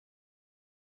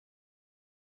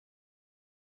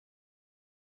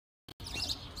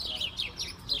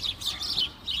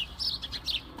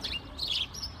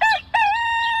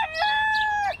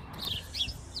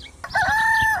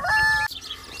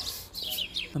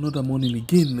Another morning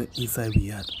again inside we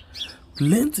had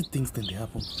plenty things then they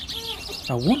happen.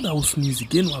 I wonder how sneeze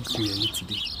again what go here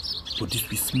today. But this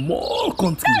be small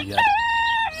country we had.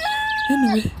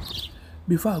 Anyway,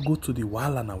 before I go to the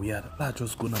wahala we had, I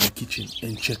just go to my kitchen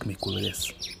and check my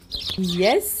colors.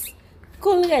 Yes,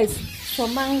 colors.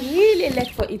 Some man really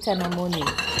like for eat in the morning.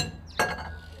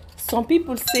 Some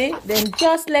people say them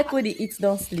just like when they eat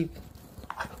don't sleep.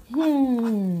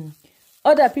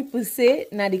 Other people say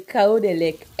na the cow they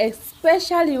like,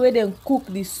 especially when they cook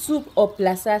the soup or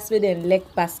plasas where they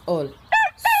like pass all.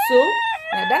 So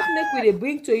now that make we dey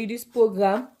bring to you this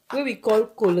program where we call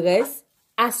Colores,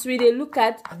 as we dey look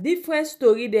at different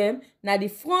story them na the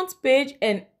front page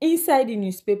and inside the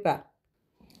newspaper.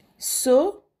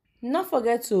 So not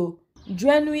forget to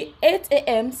join we 8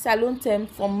 a.m. salon time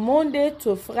from Monday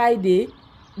to Friday,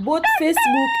 both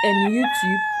Facebook and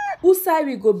YouTube. Usai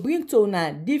we go bring to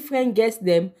una different guests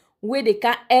them where they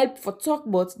can help for talk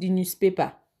about the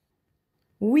newspaper.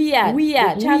 We are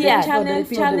channel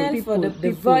for the people,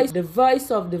 the voice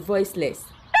of the voiceless.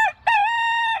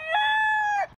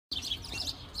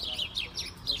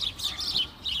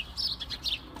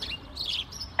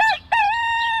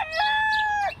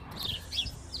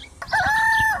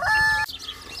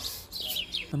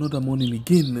 Another morning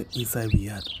again inside we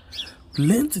had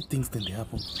plenty things then they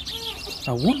happen.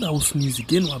 I wonder how sneeze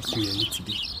again what go here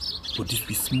today. But this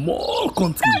be small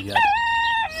country we had.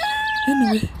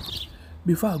 Anyway,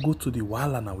 before I go to the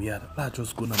wahala we had, I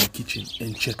just go to my kitchen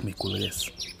and check my colors.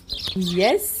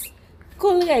 Yes,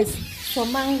 colors.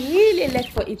 Some man really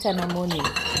like for eat in the morning.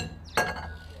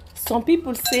 Some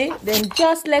people say them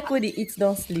just like when they eat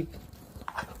don't sleep.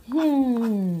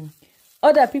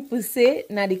 Other people say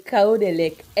na the cow they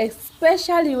like,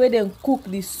 especially when they cook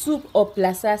the soup or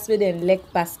plasas where they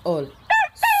like pass all.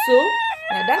 So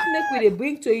now that make we dey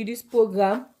bring to you this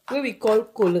program where we call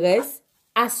Colores,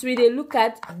 as we dey look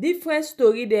at different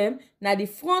story them na the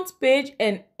front page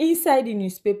and inside the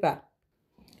newspaper.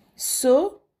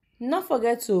 So not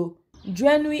forget to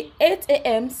join we 8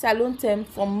 a.m. salon time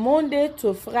from Monday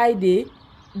to Friday,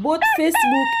 both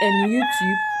Facebook and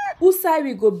YouTube. Usai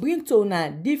we go bring to una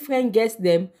different guests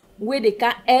them where they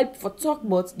can help for talk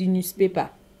about the newspaper.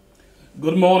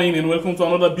 Good morning and welcome to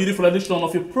another beautiful edition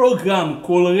of your program,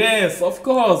 Colores. Of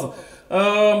course,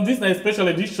 this is a special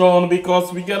edition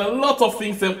because we get a lot of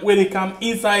things where they come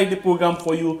inside the program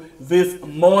for you this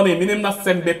morning. My name is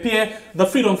Sembe Pierre, the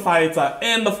freedom fighter.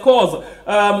 And of course,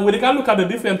 we can look at the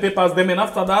different papers them, and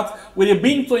after that, we they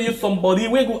bring to you somebody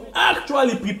we go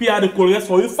actually prepare the Colores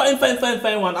for you. Fine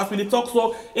one. As we talk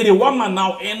so, it is one man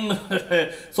now, and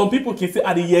some people can say,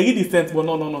 I the hear the scent, but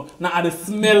no. Now I the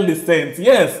smell the scent.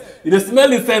 Yes, it smell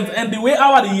the scent, and the way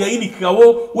our the hear the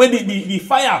crowd, where the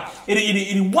fire,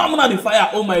 it warm on the fire.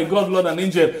 Oh my God, Lord and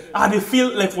angel, I they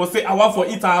feel like for say I want for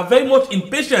it. I am very much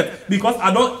impatient because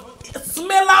I don't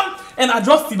smell them, and I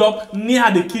just sit up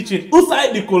near the kitchen.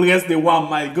 Outside the Colores they want.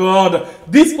 My God,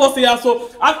 this person also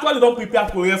actually don't prepare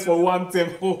Colores for one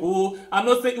time. I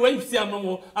know say when you see them no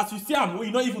more, as you see them,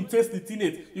 you don't even taste the tin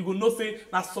it. You go know say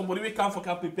that somebody we can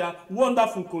prepare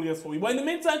wonderful Colores for you. But in the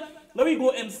meantime, let me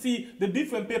go and see the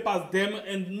different papers them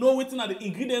and know what are the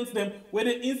ingredients them where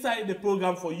they inside the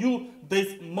program for you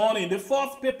this morning. The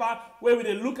first paper where we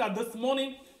look at this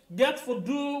morning get for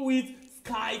do with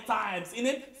Sky Times. In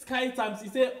it, Sky Times,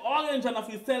 it say Orange and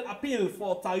Official appeal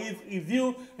for tariff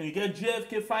review, and you get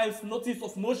JFK files notice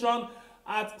of motion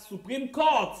at Supreme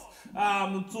Court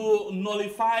to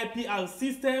nullify PR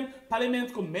system.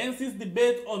 Parliament commences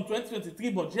debate on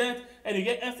 2023 budget, and you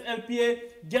get SLPA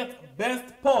get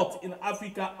Best Port in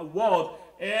Africa award.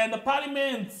 And the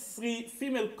Parliament's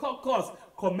female caucus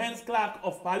commence clerk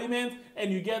of Parliament,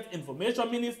 and you get Information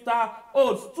Minister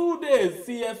holds 2 days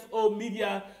CSO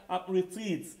media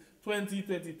retreats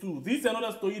 2022. This is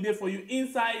another story there for you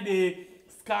inside the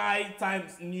Sky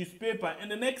Times newspaper.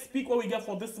 And the next speak what we get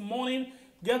for this morning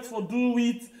get for do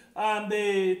with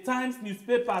the Times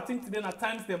newspaper. I think today na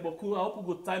Times them, but cool. I hope we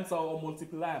go times or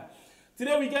multiply.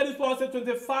 Today we get this for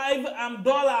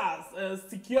 $25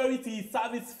 security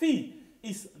service fee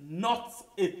is not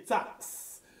a tax.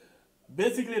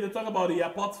 Basically, they talk about the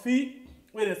airport fee,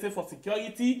 where they say for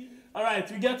security. All right,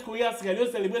 we get Korea Sierra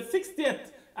Leone celebrate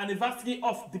 60th anniversary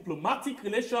of diplomatic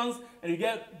relations, and you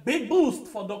get big boost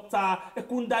for Dr.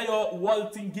 Ekundayo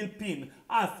Walton Gilpin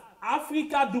as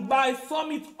Africa Dubai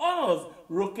Summit honors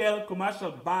Rokel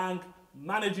Commercial Bank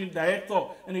Managing Director,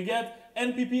 and you get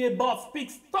NPPA boss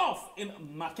speaks tough in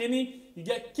McKinney. You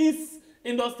get Kiss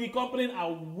Industry Company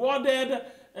awarded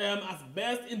as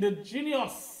best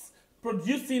indigenous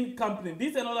producing company.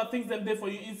 These and other things them there for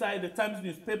you inside the Times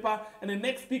newspaper. And the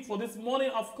next pick for this morning,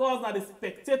 of course, now the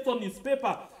Spectator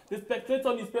newspaper. The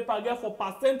Spectator newspaper again for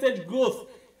percentage growth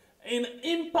in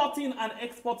importing and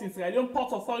exporting. Sierra Leone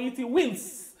Port Authority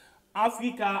wins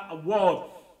Africa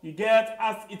Award. You get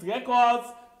as it records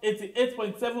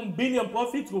 88.7 billion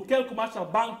profit. Local Commercial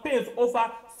Bank pays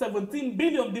over 17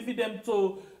 billion dividend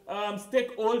to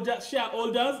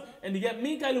shareholders, and you get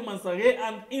Michael Mansare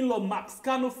and in-law Max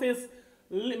Kano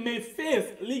may face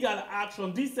legal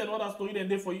action. This and other story then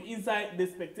there for you inside the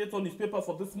Spectator newspaper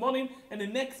for this morning. And the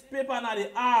next paper now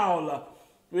the Owl,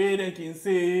 where they can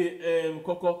say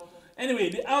Coco.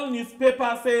 Anyway, the Owl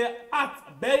newspaper say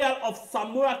at burial of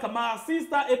Samura Kamara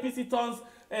sister APC turns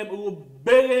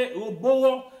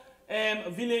Roboro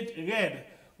village red.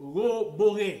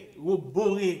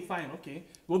 Robore, fine, okay.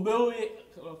 Robore,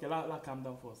 okay, let's calm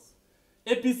down first.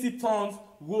 APC turns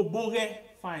Robore,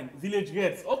 fine. Village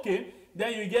reds, okay.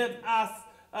 Then you get as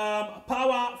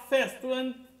Power Fest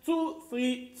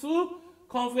 232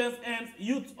 conference ends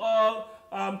Youth All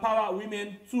Power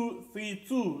Women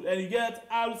 232. And you get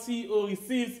RCO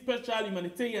receives special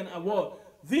humanitarian award.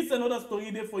 This another story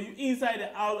there for you inside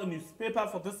the Owl newspaper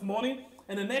for this morning.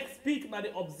 And the next peak now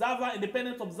the Observer,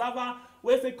 Independent Observer,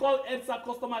 where they call EDSA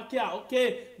customer care.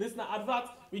 Okay, this now advert.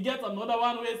 We get another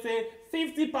one where say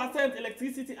 50%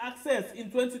 electricity access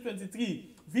in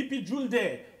 2023. VP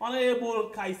Julde, Honorable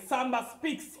Kaisamba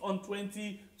speaks on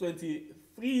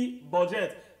 2023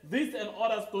 budget. This and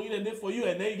other story then there for you.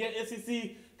 And then you get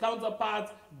ACC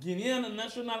counterpart, Guinean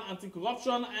National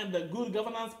Anti-Corruption and the Good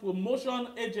Governance Promotion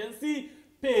Agency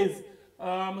pays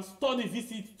study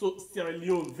visit to Sierra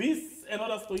Leone. This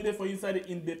another story there for you inside the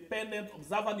Independent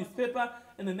Observer newspaper.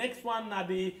 And the next one now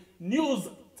the News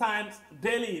Times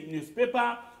Daily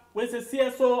newspaper, where the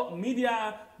CSO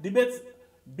media debates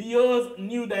BO's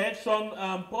new direction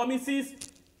promises.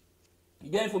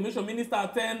 You get Information Minister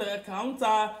attend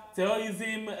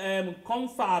counter-terrorism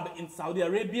confab in Saudi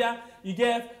Arabia. You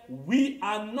get we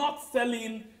are not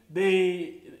selling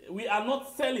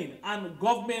and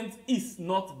government is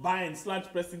not buying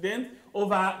 / president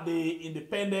over the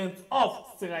independence of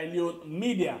Sierra Leone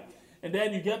media. And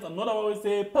then you get another one we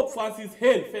say Pope Francis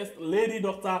hailed First Lady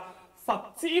Dr.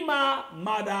 Fatima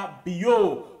Mada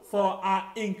Bio for her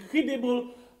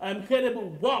incredible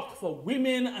work for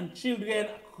women and children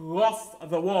across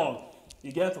the world.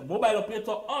 You get mobile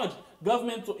operator urge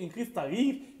government to increase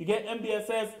tariff. You get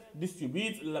MBSS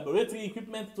distribute laboratory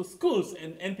equipment to schools,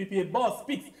 and NPPA boss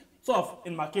speaks tough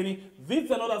in Makeni. This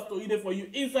is another story there for you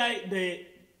inside the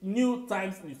New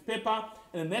Times newspaper.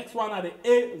 And the next one are the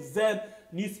AZ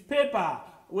newspaper,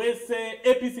 where say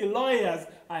APC lawyers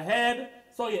head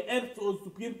to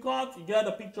Supreme Court. You get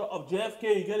a picture of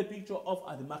JFK, you get a picture of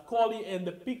Adi Macaulay, and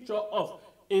the picture of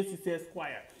ACC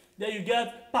Esquire. Then you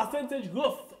get percentage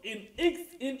growth in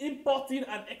importing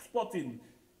and exporting.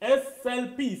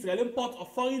 SLP, Sierra Leone Port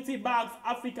Authority bags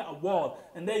Africa Award.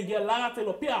 And then you get Lara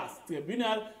Taylor Pierce,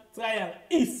 Tribunal Trial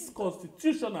is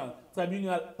Constitutional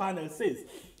Tribunal panel says.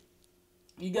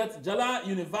 You get Jala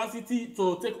University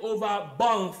to take over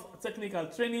Bonth technical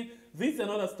training. This is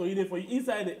another story there for you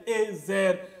inside the AZ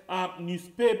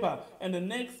newspaper. And the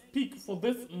next pick for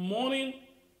this morning,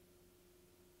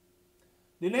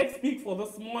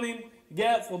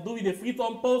 gets for doing the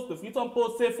Freedom Post. The Freedom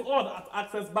Post say fraud at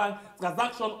Access Bank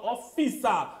transaction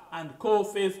officer and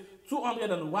co-face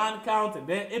 201 count. And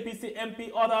then APC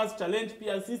MP orders challenge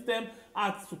PL system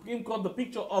at Supreme Court. The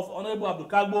picture of Honorable Abdul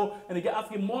Kalbo, and he get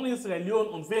asking Morning Sierra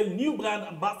Leone unveil new brand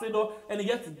ambassador, and he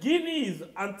gets Guinea's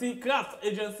anti-craft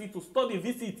agency to study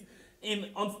visits in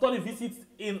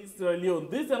Sierra Leone.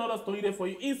 This is another story there for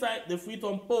you inside the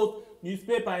Freedom Post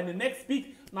newspaper. And the next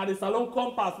speak now the Salon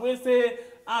Compass, where say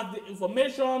at the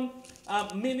Information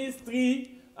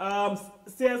Ministry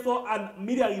CSO and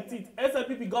media retreat,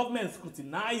 SLPP government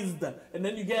scrutinized. And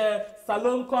then you get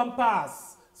Salon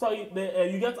Compass. Sorry,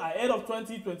 you get ahead of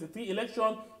 2023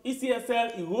 election,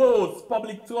 ECSL erodes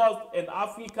public trust in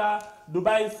Africa.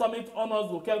 Dubai Summit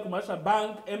honors local commercial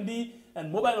bank MD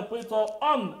and mobile operator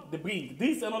on the brink.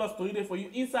 This is another story there for you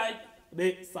inside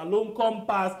the Salon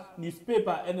Compass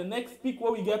newspaper. And the next pick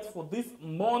what we get for this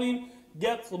morning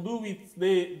gets to do with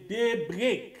the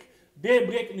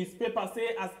Daybreak newspaper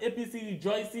say as APC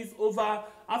rejoices over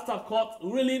after court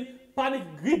ruling, panic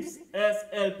grips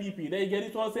SLPP. Then you get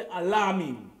it one say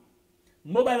alarming.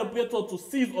 Mobile operator to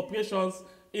cease operations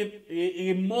in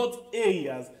remote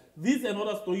areas. This is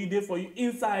another story there for you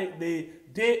inside the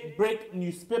Daybreak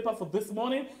newspaper for this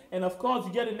morning. And of course,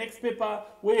 you get the next paper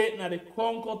where now the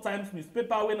Concord Times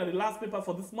newspaper, where now the last paper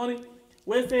for this morning,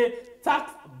 where say tax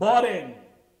burden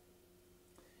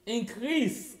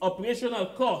increase operational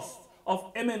costs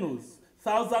of MNOs.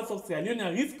 Thousands of Sierra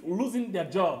Leoneans risk losing their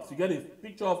jobs. You get a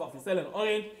picture of officer in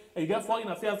orange, and you get Foreign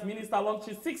Affairs Minister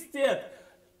launching 60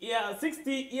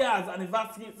 years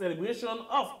anniversary celebration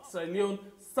of Sierra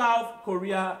Leone-South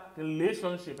Korea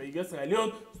relationship. And you get Sierra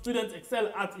Leone students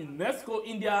excel at UNESCO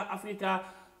India Africa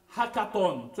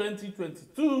Hackathon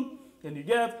 2022. And you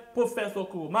get Professor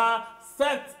Kuruma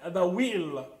set the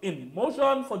wheel in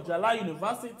motion for Jala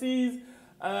University's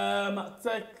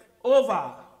take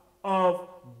over of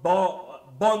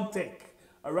Bontech.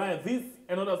 All right, this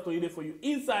another story there for you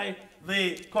inside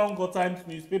the Congo Times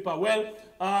newspaper. Well,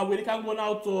 we can go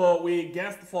now to we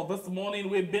guest for this morning.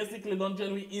 We basically don't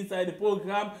join inside the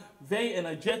program. Very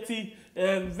energetic,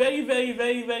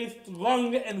 very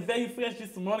strong and very fresh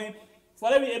this morning. For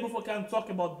them be able to can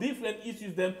talk about different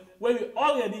issues them where we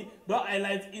already don't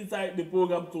highlight inside the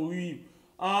program to you.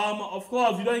 Of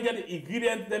course, you don't get the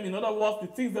ingredients them. In other words, the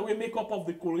things that we make up of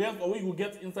the Koreans or we will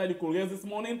get inside the Koreans this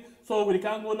morning. So we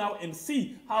can go now and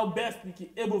see how best we can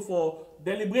able for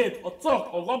deliberate or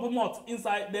talk or rub mouth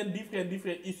inside then different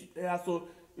issues. So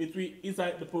it will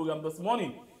inside the program this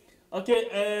morning.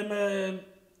 Okay.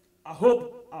 I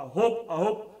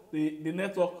hope the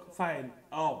network fine.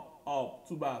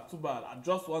 Too bad. I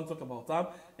just want to talk about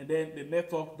that, and then the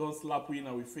network don't slap in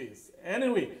our face.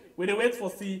 Anyway, we wait for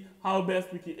see how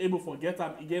best we can able to get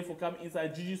them again for come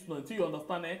inside GG Snow until you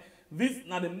understand this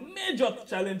now the major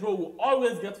challenge we will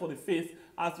always get for the face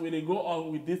as we go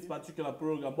on with this particular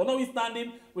program. But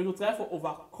notwithstanding, we will try to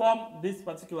overcome this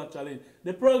particular challenge.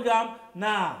 The program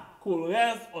now could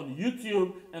rest on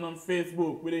YouTube and on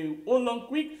Facebook. We hold on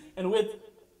quick and wait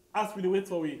as we wait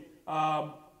for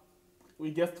we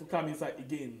get to come inside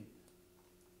again.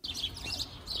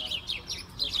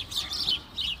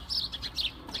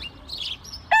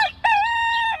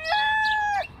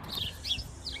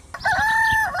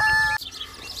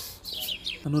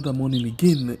 Another morning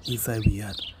again inside we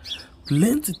had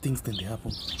plenty things then they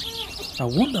happen. I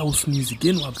wonder how sneeze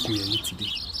again what go here today.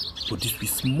 But this be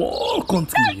small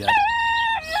country we had.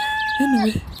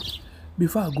 Anyway,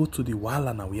 before I go to the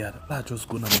wala now we had, let's just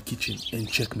go to my kitchen and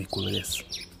check my colors.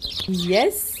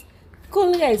 Yes,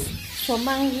 colors. Some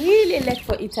man really like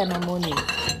for eat in the morning.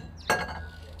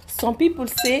 Some people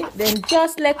say them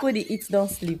just like when they eat don't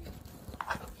sleep.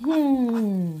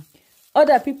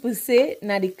 Other people say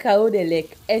na the cow they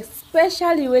like,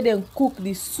 especially when they cook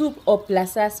the soup or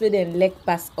plasas where they like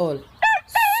pass all.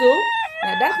 So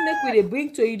now that make we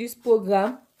bring to you this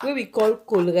program where we call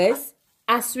colors.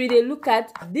 As we dey look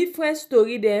at different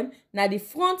story them na the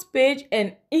front page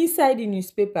and inside the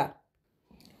newspaper.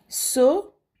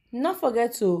 So, not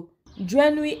forget to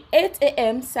join we 8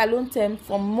 a.m. salon time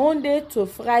from Monday to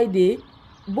Friday,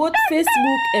 both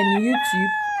Facebook and YouTube.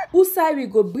 Usai we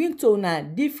go bring to una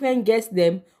different guests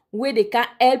them where they can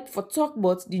help for talk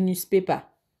about the newspaper.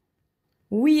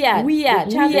 We are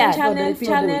channel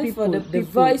for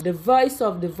the voice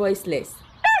of the voiceless.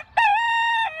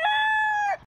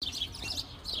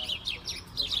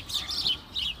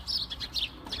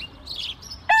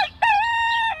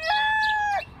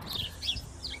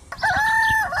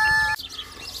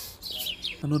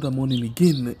 Another morning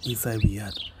again inside we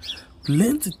had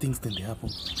plenty things then they happen.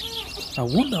 I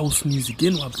wonder how sneeze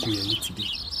again what go here today.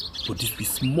 But this be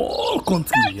small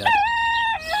country we had.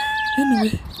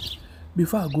 Anyway,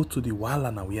 before I go to the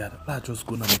wala now we had, let's just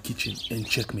go to my kitchen and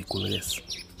check my colors.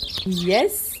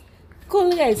 Yes,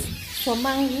 colors. Some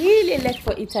man really like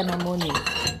for eat in the morning.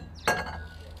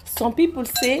 Some people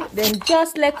say them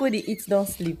just like when they eat don't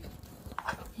sleep.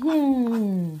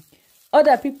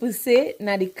 Other people say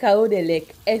na the cow they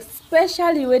like,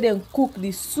 especially when they cook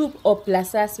the soup or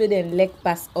plasas where they like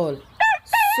pass all.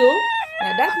 So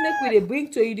now that make we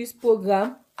bring to you this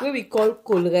program where we call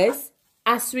colors.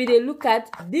 As we look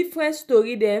at different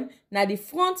story them na the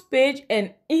front page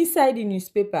and inside the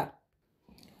newspaper.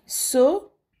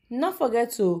 So not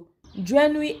forget to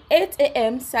join we 8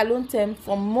 a.m. salon time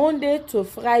from Monday to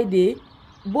Friday,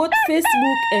 both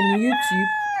Facebook and YouTube.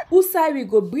 Usai we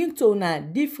go bring to una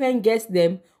different guests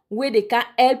them where they can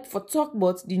help for talk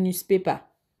about the newspaper.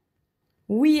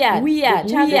 We are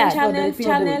channel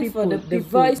for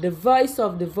the voice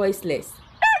of the voiceless.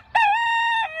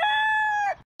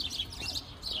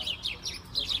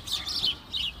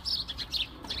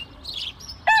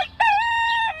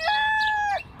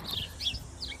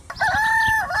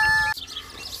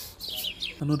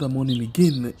 Another morning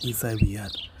again inside we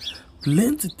had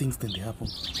plenty things then they happen.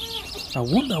 I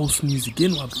wonder how sneeze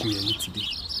again what go here today.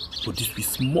 But this be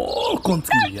small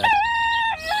country we had.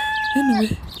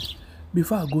 Anyway,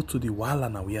 before I go to the wala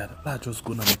now we had, let's just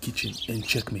go to my kitchen and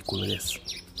check my colors.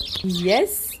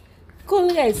 Yes,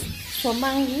 Colors, some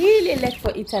man really like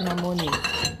for eat in the morning.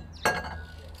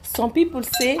 Some people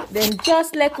say them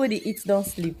just like when they eat don't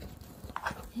sleep.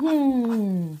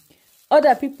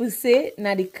 Other people say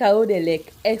na the cow they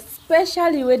like,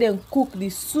 especially when they cook the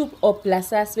soup or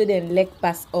plasas where they like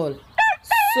pass all.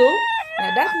 So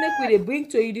now that make we dey bring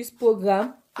to you this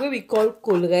program wey we call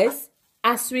Colors,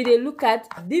 as we dey look at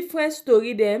different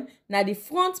story them na the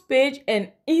front page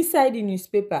and inside the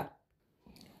newspaper.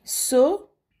 So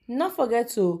not forget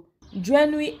to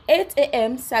join we 8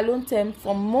 a.m. salon time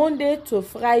from Monday to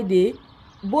Friday,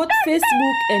 both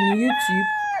Facebook and YouTube.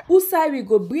 Usai we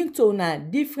go bring to una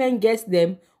different guests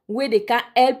them where they can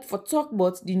help for talk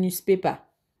about the newspaper.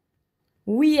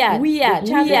 We are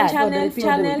channel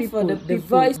for the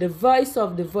people, the voice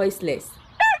of the voiceless.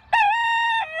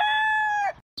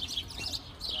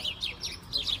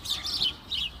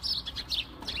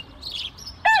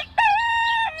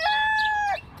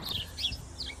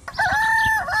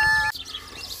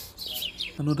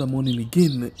 Another morning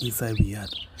again inside we had.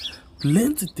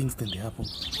 Plenty things then they happen.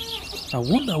 I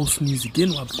wonder how news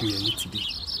again what go here today.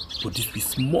 But this be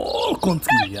small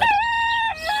country we had.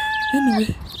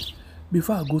 Anyway,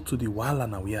 before I go to the wala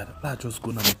now we had, let's just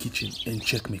go to my kitchen and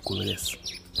check my colors.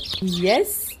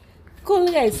 Yes,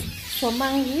 colors, some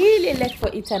man really like for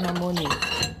eat in the morning.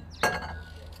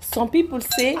 Some people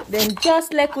say them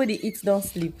just like when they eat don't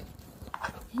sleep.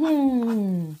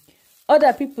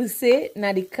 Other people say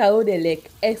na the cow they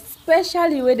like,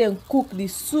 especially when they cook the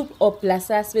soup or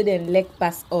plasas where they like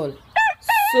pass all.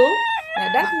 So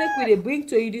now that make we dey bring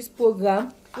to you this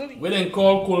program We then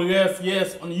call Colors,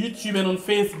 yes, on YouTube and on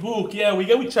Facebook. Yeah, we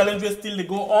get with challenges still they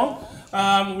go on.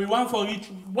 We want for reach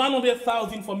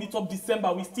 100,000 for meet up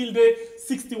December. We still there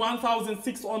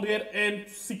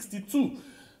 61,662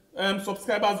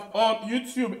 subscribers on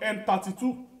YouTube and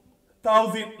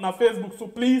 32,000 on Facebook. So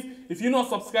please, if you're not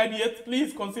subscribed yet,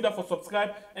 please consider for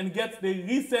subscribe and get the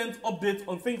recent updates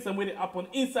on things and where they happen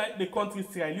inside the country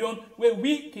Sierra Leone, where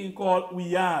we can call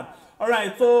we are.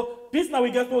 Alright, so this now we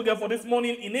get program for this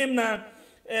morning in name now.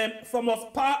 From us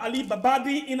Pa Ali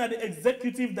Babadi in the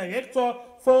Executive Director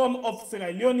Forum of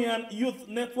Sierra Leonean Youth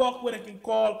Network, where they can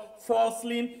call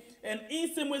Forslin. And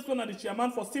in same way, one of the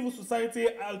chairman for Civil Society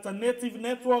Alternative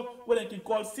Network, where they can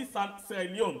call CISAN Sierra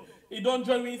Leone. He don't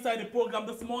join me inside the program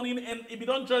this morning, and if you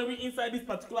don't join me inside this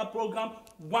particular program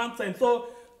one time. So,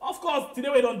 of course, today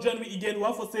we don't join me again. We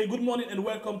have to say good morning and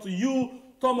welcome to you,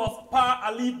 Thomas Pa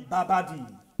Ali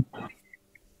Babadi.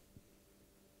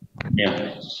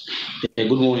 Yeah.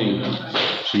 Good morning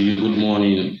to you. Good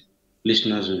morning,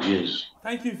 listeners and viewers.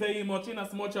 Thank you very much. In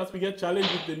as much as we get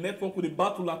challenged with the network, with the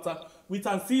battle attack, we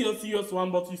can see a serious one,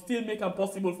 but you still make it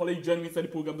possible for you to join me inside the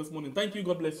program this morning. Thank you.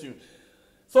 God bless you.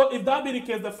 So if that be the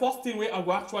case, the first thing I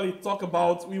will actually talk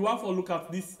about, we want to look at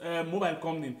this mobile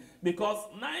company, because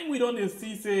now we don't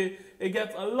see say it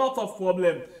gets a lot of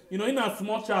problem. You know, in as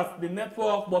much as the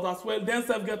network, but as well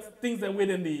themselves get things the way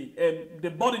than the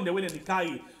burden the way than they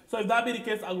carry. So if that be the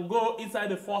case, I will go inside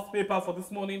the first paper for this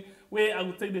morning, where I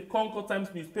will take the Concord Times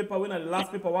newspaper, when the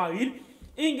last paper I read.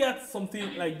 In get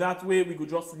something like that where we could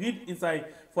just read inside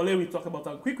for let we talk about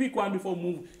a quick one before we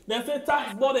move. Then say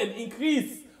tax burden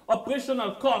increase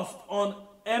operational cost on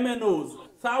MNOs.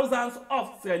 Thousands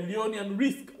of Sierra Leonean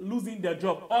risk losing their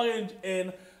job. Orange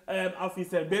and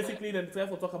officer. Basically, then try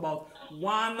to talk about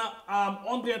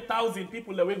 100,000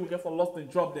 people that we will get for lost their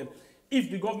job them. If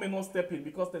the government not step in,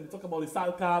 because then they talk about the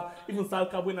SALCAB, even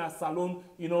SALCAB when a salon,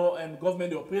 you know, and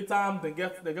government they operate them, they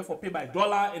get for pay by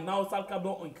dollar, and now SALCAB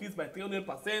don't increase by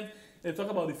 300%. They talk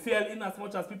about the fuel in as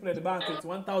much as people at the bank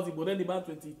 21,000, but then they ban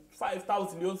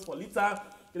 25,000 loans for liter.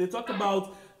 They talk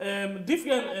about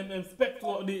different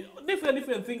spectrum,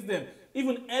 different things. Then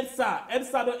even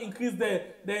EDSA don't increase the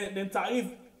tariff.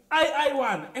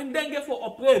 I1 and then get for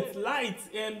operate lights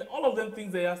and all of them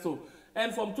things they are so.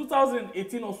 And from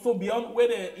 2018 or so beyond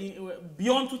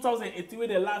beyond 2018 where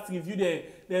they last review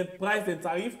the price and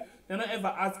tariff, they don't ever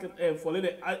ask for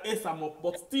the ASAM up,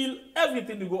 but still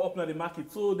everything will go up in the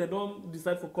market, so they don't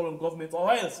decide for call on government,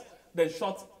 or else they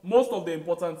shut most of the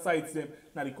important sites them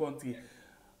in the country.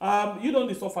 You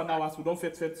don't suffer now as we don't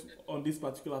fit on this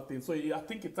particular thing. So I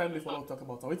think it's time for us to talk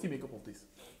about it. What do you make up of this?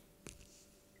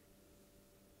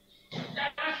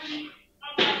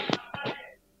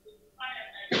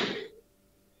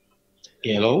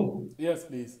 Hello? Yes,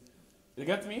 please. You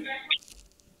get me?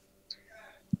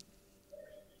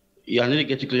 Yeah, I need to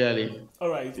get you clearly. All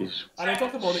right. Yes. And I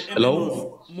talked about the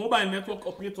Hello? MNOs, mobile network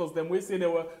operators. Them we say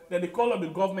they call on the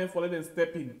government for letting them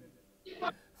step in,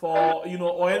 for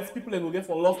or else people will get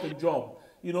for lost their job,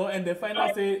 and they find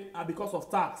out say because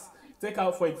of tax take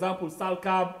out, for example,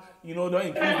 Salcab, you know, don't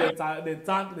increase the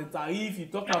tariff. You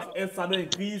talk about ESA don't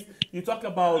increase. You talk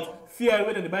about fear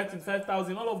whether they buy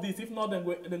 25,000. All of this. If not, then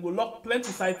go lock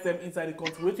plenty sites them inside the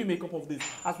country. What do you make up of this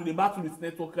as we battle with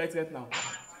network right now?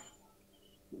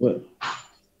 Well,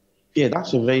 yeah,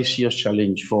 that's a very serious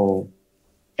challenge for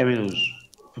MNOs,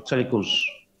 for telcos,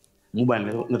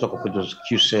 mobile network operators,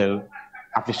 QCell,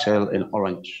 Africell, and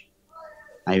Orange.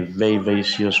 A very, very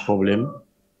serious problem,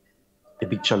 a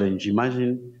big challenge.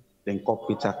 Imagine the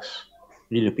corporate tax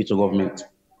really pay to government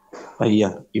per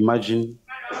year. Imagine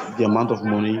the amount of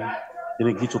money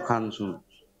they give to council.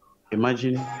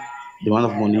 Imagine the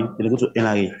amount of money they go to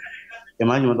NRA.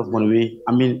 Imagine the amount of money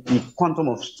the quantum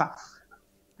of staff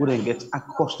we then get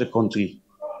across the country.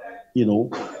 You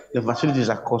know, the facilities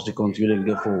across the country we then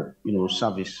get for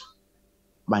service,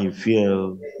 buying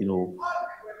fuel,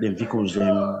 the vehicles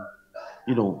them,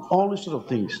 all these sort of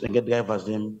things. They get drivers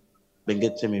them, they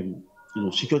get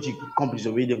security companies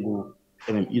the way they go,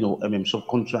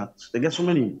 subcontracts. They get so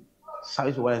many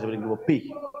service providers that they go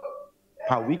pay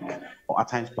per week or at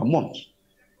times per month.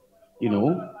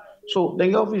 So the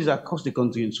government is across the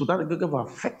country, so that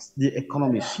affects the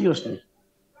economy seriously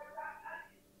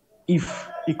if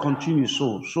it continues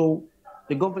so. So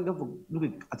the government have to look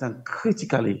at it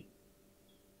critically.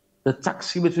 The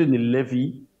tax between the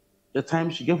levy, the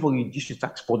times you get for reduce the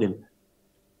tax burden.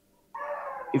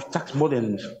 If tax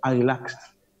burdens are relaxed,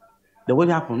 then what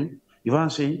happen? You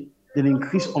want to say they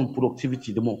increase on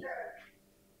productivity the more.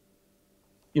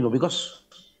 Because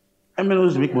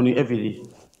MNOs make money every day.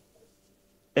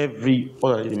 Every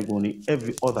other day they make money.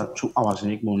 Every other 2 hours they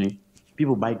make money.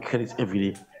 People buy credits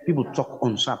every day. People talk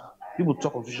on SAP. People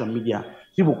talk on social media.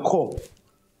 People call.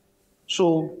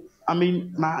 So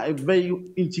now a very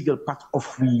integral part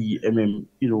of the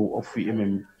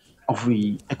of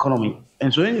the economy.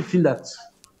 And so anything that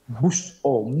boosts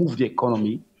or move the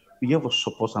economy, we have to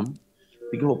support them,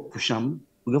 we have to push them,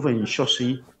 we have to ensure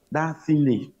that thing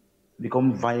they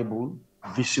become viable,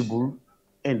 visible,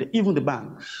 and even the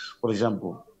banks, for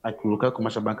example, like local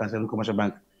commercial bank and central commercial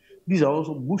bank, these are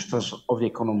also boosters of the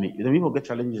economy. The people get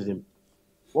challenges them.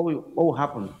 What will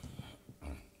happen?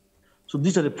 So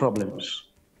these are the problems.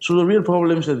 So the real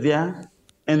problems are there,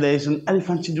 and there is an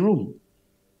elephant in the room.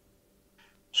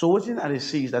 So what I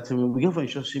say is that we have to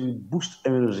ensure we boost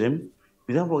MNOs,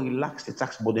 we have to relax the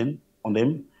tax burden on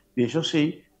them. We ensure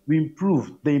we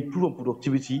improve on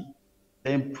productivity,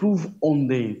 they improve on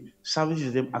the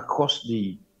services them across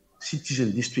the cities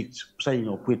and districts,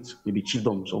 operate maybe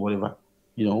chiefdoms or whatever.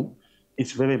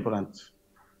 It's very important.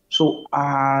 So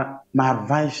my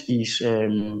advice is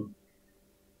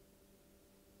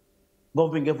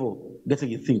government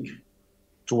getting a think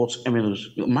towards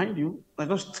MNOs. Mind you, like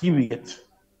just 3 we get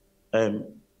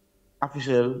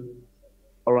Africell,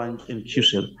 Orange, and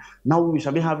QCell. Now we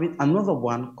shall be having another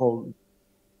one called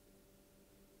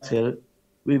where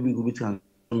we will be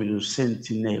transforming to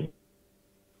Sentinel.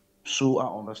 So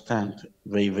I understand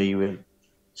very, very well.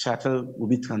 Shuttle will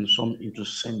be transformed into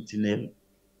Sentinel.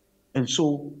 And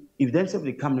so if they say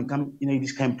they come in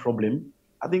this kind of problem,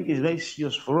 I think it's very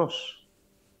serious for us.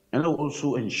 And I will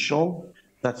also ensure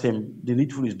that the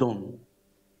needful is done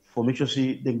for make sure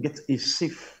they get a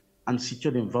safe and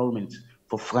secure environment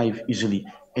for thrive easily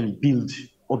and build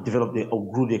or develop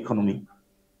or grow the economy,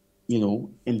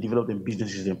 and develop them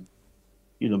businesses them.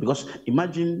 Because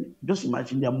just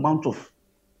imagine the amount of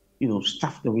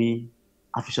staff the way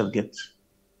official get,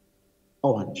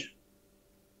 Orange,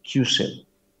 QCell,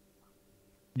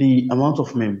 the amount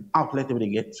of outlet that they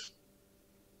get,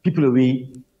 people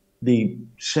away they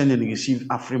send and receive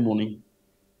free money,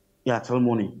 Airtel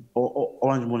money or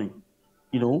Orange money,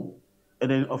 and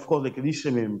then of course like this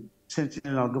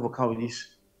Sentinel I'll give account with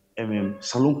this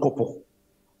Salon Couple.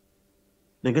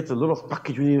 They get a lot of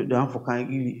package when they have for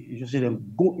you see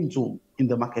them go in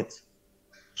the market.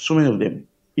 So many of them,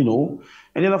 and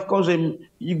then of course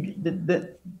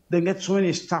they get so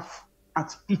many staff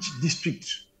at each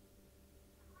district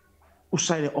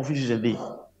outside the offices a day.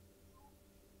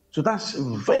 So that's a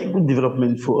very good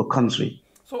development for a country.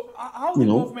 So how the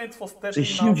government for stepping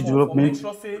now for make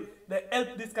sure they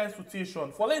help this kind of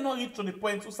situation? For let not reach to the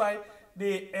point outside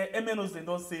the MNOs they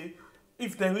don't say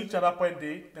if they reach at that point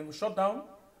they will shut down.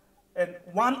 And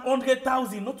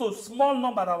 100,000, not a small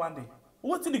number that one day.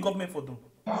 What did the government for do?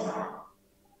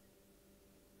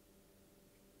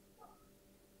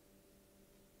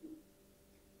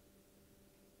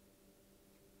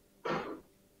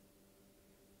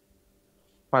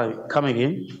 Come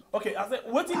again. Okay, I said,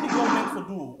 what did the government for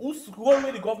do? Whose role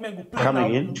will the government go play Come now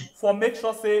again. for make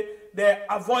sure they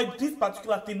avoid this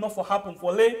particular thing not for happen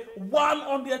for lay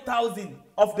 100,000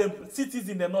 of the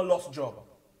citizens they not lost job.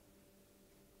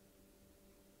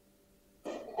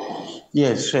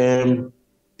 Yes,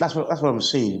 that's what I'm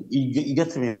saying. You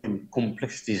get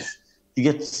complexities, you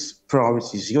get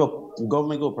priorities. Your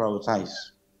government go prioritize.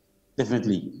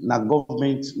 Definitely. Now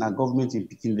government in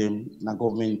picking them, now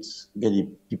government get the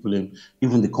people them,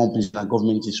 even the companies, now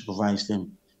government is supervise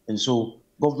them. And so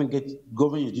government is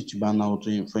due to ban out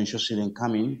for ensure them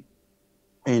come in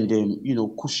and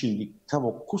cushion the type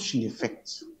of cushion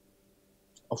effect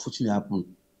of what will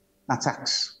happen. Now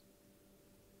tax.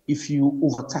 If you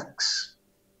overtax,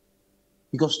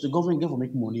 because the government get to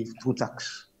make money through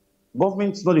tax.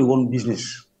 Government's not a one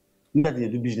business. Neither they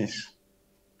do business.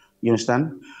 You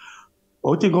understand?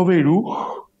 What the government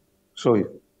do? Sorry.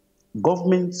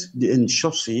 Government they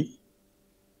ensure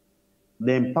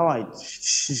they empower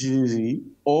citizens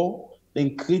or they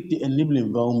create the enabling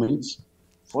environment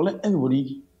for let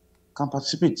everybody can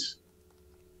participate.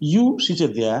 You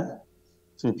seated there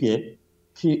to prepare,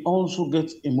 he also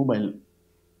gets a mobile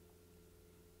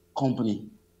company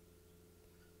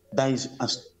that is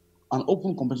as an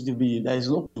open competitive bidding, there is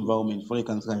an open environment for they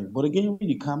can thrive. But again, when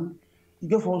you come, you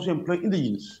get for also employ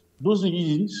indigenous. Those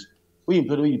indigenous, when you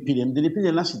employ them, you pay them, they pay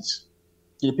their assets.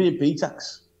 They pay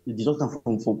tax. They deduct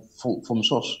them from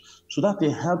source. So that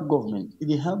they help government.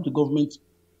 They help the government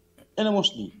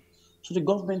enormously. So the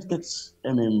government gets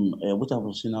what I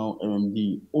will say now,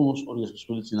 the almost all the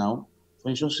responsibility now. For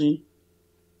instance,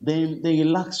 they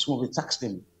relax some of the tax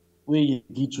them when you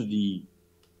get to the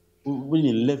when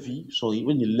you levy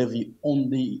on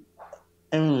the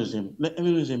environment, let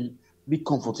environment be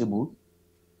comfortable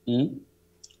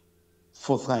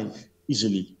for thrive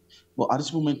easily. But at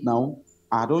this moment now,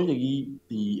 I don't agree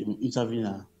the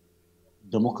intervener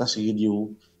democracy radio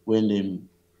when they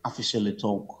officially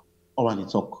talk or when they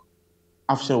talk.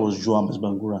 Official was Joan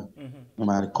Bangura,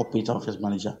 the corporate affairs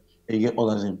manager, and you get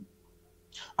all of them.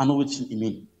 I know what you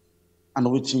mean. I know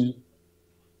what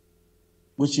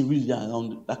you really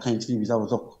around that kind of thing without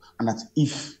talk. And that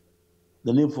if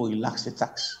the name for relax the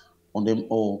tax on them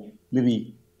or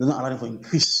maybe they're not allowing for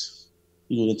increase,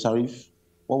 the tariff,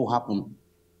 what will happen?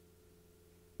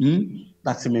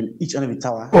 That's each and every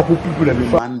tower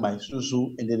manned by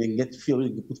so and then they get fuel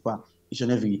they put for each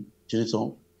and every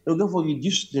generator. They'll go for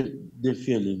reduce the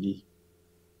fuel.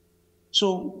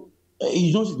 So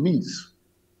you know what it means.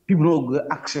 People don't get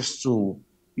access to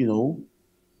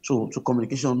to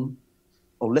communication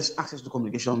or less access to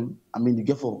communication. I mean, you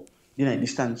get for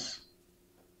distance,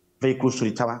 very close to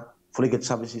the tower for they get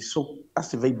services. So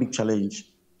that's a very big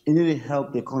challenge. It really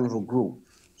help the economy to grow.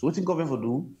 So what the government will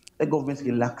do? Let government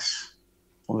relax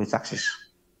on the taxes.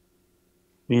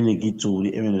 When they get to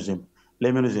the MNSM,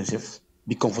 let MNSM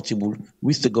be comfortable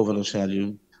with the government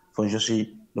salary for just say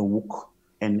the work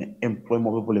and employ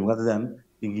more people rather than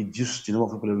they reduce the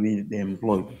number of people they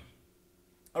employ.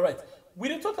 All right. We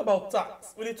didn't talk about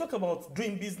tax. We didn't talk about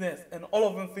doing business and all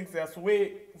of them things that's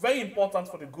way very important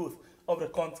for the growth of the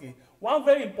country. One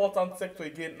very important sector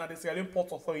again, now the Sierra Leone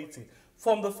Port Authority.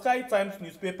 From the Sky Times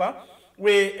newspaper,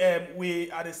 we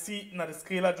at the see now the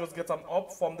scaler just get them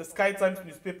up. From the Sky Times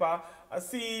newspaper, I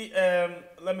see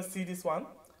let me see this one.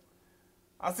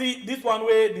 I see this one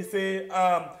where they say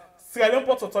Sierra Leone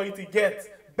Port Authority gets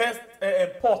best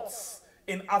ports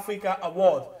in Africa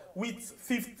award with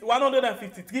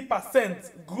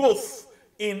 153% growth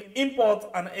in import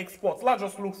and export. Let's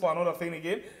just look for another thing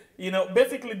again.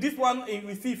 Basically this one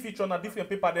we see feature on a different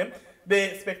paper then.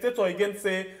 The Spectator again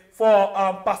say for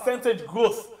percentage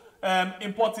growth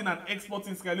importing and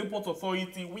exporting, Sierra Leone Port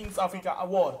Authority wins Africa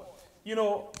award.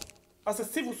 As a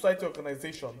civil society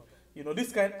organization,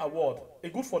 this kind of award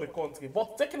is good for the country,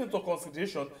 but taking into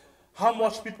consideration how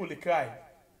much people they cry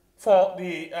for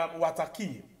the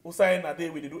Wataki, who say in a day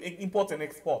where they do import and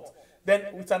export.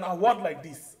 Then with an award like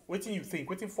this, what do you think?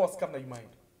 What first come to your mind?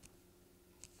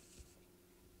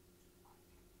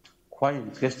 Quite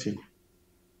interesting.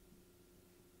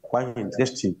 Quite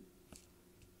interesting.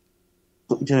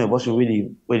 Each and every person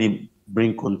really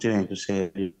bring content to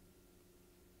say,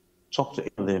 talk to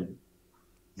them.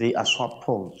 They are swap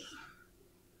poles.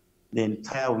 They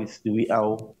entire with the way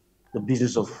how the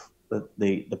business of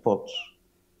the ports.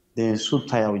 They're so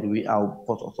tired with the way our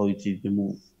port authority they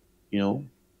move.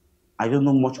 I don't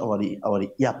know much about the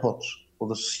airports or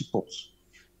the seaports.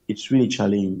 It's really a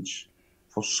challenge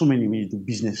for so many ways to do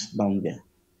business down there.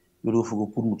 You know, if you go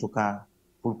put motor car,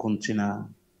 put container,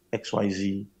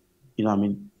 XYZ,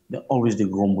 they always they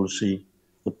grumble, say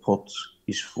the port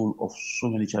is full of so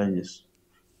many challenges.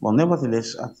 But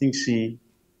nevertheless, I think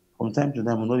from time to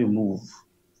time we know they move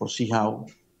for see how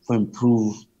for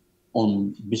improve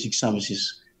on basic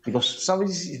services, because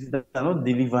services that are not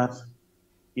delivered,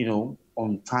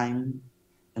 on time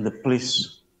and the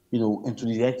place, and to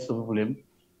the right of the problem,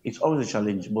 it's always a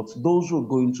challenge. But those who are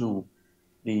going to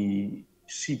the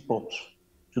seaport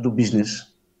to do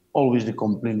business, always they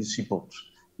complain the seaport.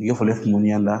 You go for left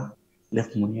money under,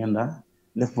 left money under,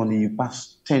 left money, you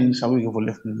pass 10, somewhere you go for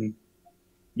left money,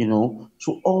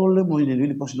 So all the money they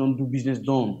really person don't do business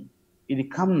done. If they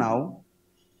come now,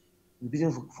 the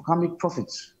business can make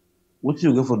profits. What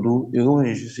you go for do, you go and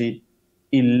you should say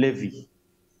a levy.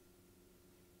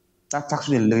 That tax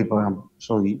will levy program,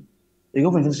 sorry. You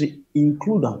go and you say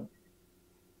include them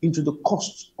into the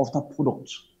cost of that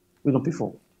product we don't pay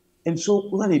for. And so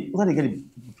whether they get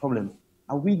the problem,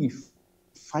 are we the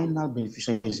final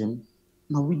beneficiarism?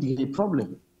 Now we get a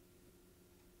problem.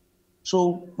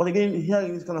 So, but again, here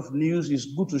in this kind of news, it's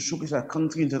good to showcase our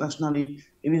country internationally.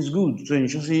 It is good to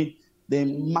ensure the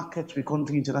market the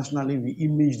country internationally, the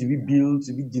image we build,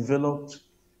 we developed.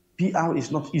 PR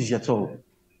is not easy at all.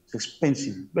 It's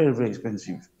expensive, very, very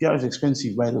expensive. PR is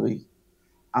expensive, by the way.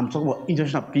 I'm talking about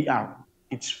international PR.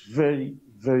 It's very,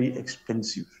 very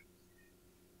expensive.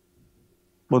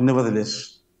 But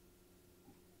nevertheless,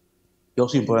 it's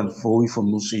also important for we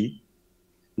from see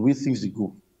the way things they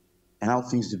go and how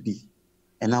things they be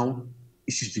and how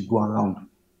issues they go around.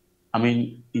 I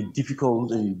mean, it's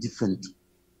difficult and different.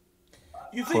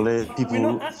 You see, we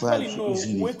don't actually know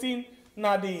waiting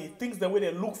now the things the way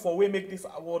they look for we make this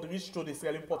award reach to the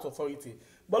Sierra Leone Port Authority.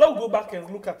 But let's go back and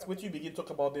look at what you begin to talk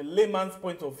about the layman's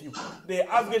point of view. The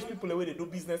average people the way they do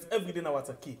business every day now at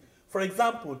a key. For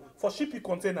example, for shipping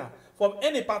container from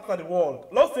any part of the world,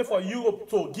 let's say for Europe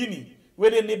to Guinea, where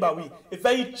they neighbor we, it's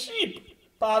very cheap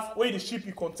pass where the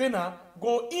shipping container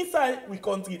go inside we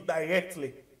country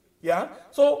directly. Yeah.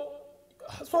 So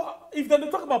if they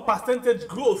talk about percentage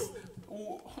growth,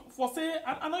 for say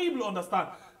I know you will understand.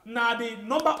 Now the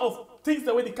number of things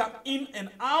the way they come in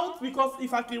and out, because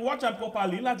if I can watch them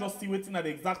properly, let's just see waiting at the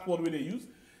exact word where they use.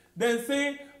 Then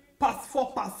say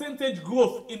for percentage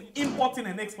growth in importing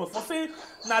and export. For say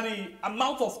now the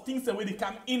amount of things the way they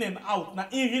come in and out. Now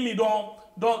it really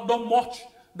don't much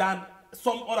than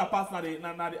some other parts now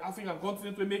the African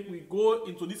continent will make we go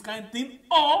into this kind of thing.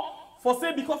 Or for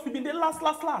say because we been there last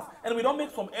and we don't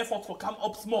make some effort for come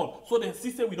up small. So then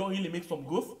see say we don't really make some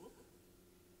growth.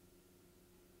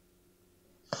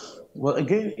 Well,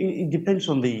 again, it depends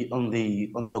on the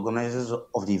organizers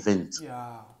of the event.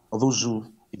 Yeah. Or those who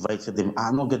invited them.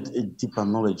 I not get a deeper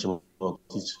knowledge about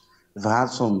it. If I had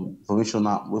some information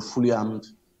now, we're fully armed,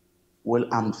 well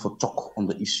armed for talk on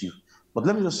the issue. But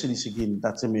let me just say this again: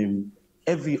 that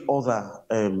every other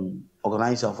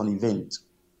organizer of an event,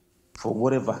 for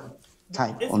whatever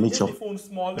type or nature,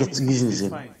 gets reasons.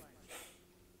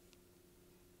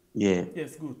 Yeah.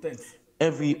 Yes, good. Thanks.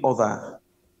 Every other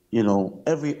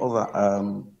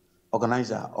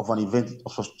organizer of an event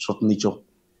of certain nature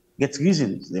gets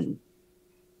reasons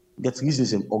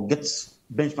or gets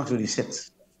benchmarks where they set,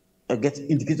 get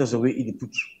indicators the way it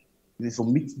put. If you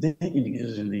meet them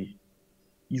indicators in the,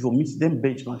 if you meet them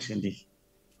benchmarks in the,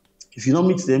 if you don't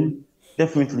meet them,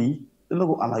 definitely they're not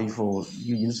going to allow you for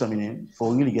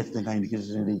for really get the kind of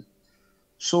indicators in the.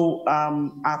 So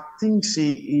I think it's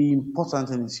important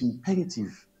and it's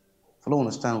imperative for them to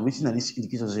understand which are these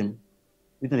indicators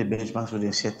which are the benchmarks where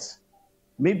they set.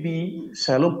 Maybe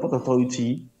Sierra Leone Port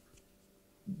Authority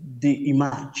they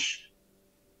emerge.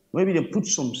 Maybe they put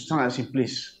some standards in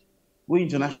place where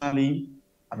internationally,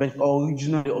 or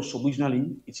regionally or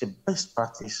sub-regionally, it's a best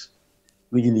practice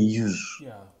within the use,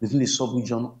 within the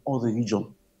sub-region or the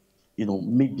region,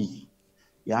 maybe,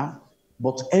 yeah.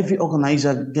 But every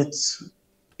organizer gets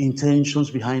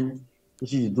intentions behind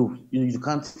what they do. You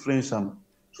can't influence them.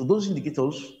 So those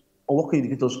indicators, or working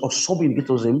indicators, or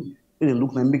sub-indicators, they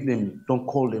look and make them, don't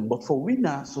call them. But for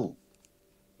winner, so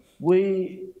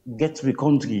we get to the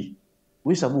country,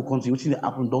 we support country, which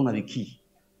happen down at the key.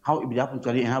 How it happened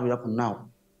today and how it happened now,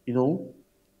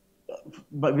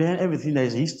 But behind everything there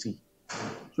is a history. So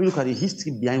we look at the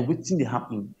history behind what thing they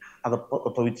happen at the Port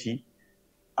Authority.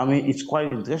 I mean, it's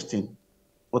quite interesting.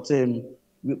 But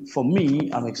for me,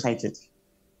 I'm excited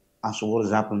as to what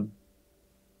has happened,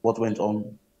 what went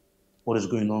on, what is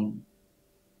going on,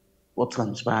 what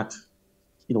transpired.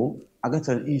 I got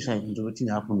an insight into what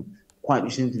happened quite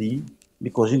recently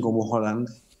because in Holland,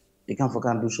 they can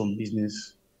do some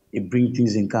business. They bring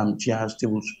things in, come chairs,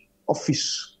 tables,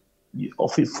 office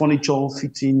furniture,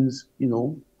 fittings,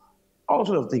 all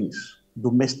sorts of things,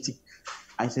 domestic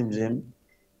items.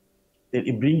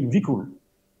 They bring vehicle.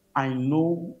 I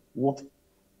know what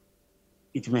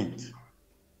it meant.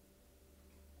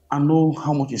 I know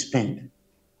how much you spend.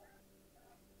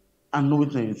 I know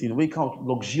it anything. Wake out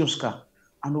luxurious car.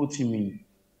 I know what you mean.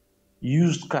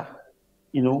 Used car,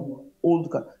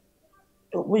 old car.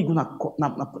 Where you gonna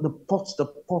the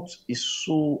pot is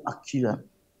so accurate,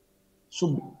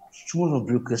 so too much of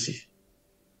bureaucracy,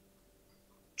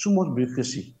 too much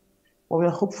bureaucracy. But we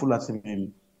are hopeful that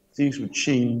things will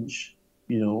change,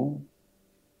 in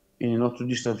a not too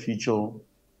distant future.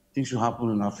 Things will happen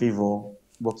in our favor,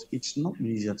 but it's not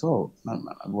easy at all. Not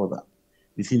about that.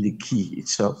 Within the key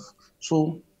itself.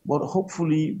 So, but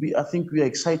hopefully, I think we are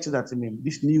excited that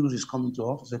this news is coming to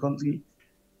us as a country.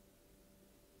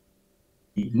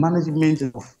 The management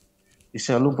of the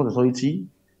Sierra Leone Port Authority,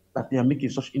 that they are making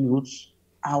such inroads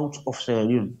out of Sierra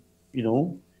Leone,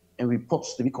 and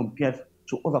reports to be compared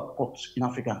to other ports in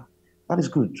Africa. That is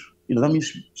good. That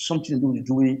means something to do with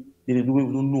the way we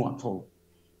don't know at all.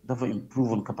 Therefore,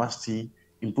 improve on capacity,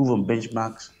 improve on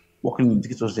benchmarks, working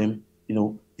indicators them.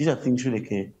 These are things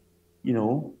really,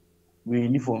 we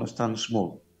need to understand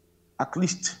small. At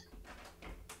least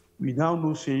we now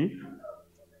know, say,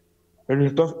 and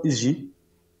it's not easy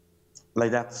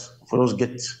like that for us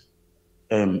get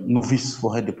novice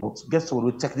for head depot. Get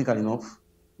someone technical enough.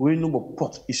 We know what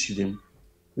port issue them.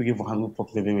 We give a handle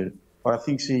port very well. But I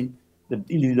think, say, the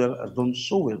individual has done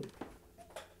so well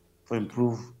for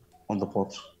improve on the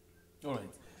port. All right.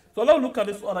 So let's look at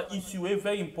this other issue,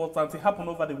 very important. It happened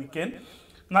over the weekend.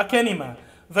 Now, Kenima,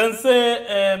 then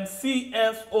say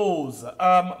CSOs,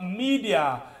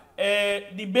 media,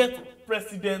 debate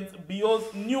president beyond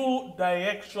new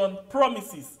direction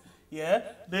promises. Yeah,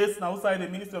 there's now outside the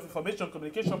Ministry of Information and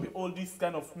Communication with all this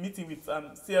kind of meeting with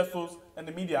CSOs and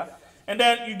the media. And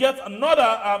then you get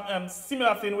another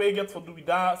similar thing where you get to do with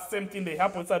that same thing they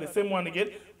happen inside the same one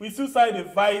again. We still say the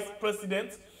vice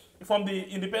president from the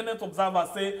independent observer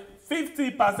say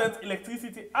 50%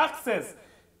 electricity access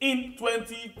in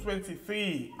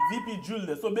 2023. VP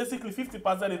Jules. So basically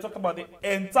 50% they talk about the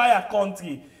entire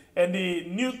country. And the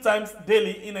New Times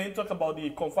Daily in they talk about the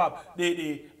confirm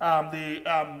the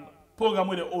program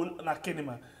with the old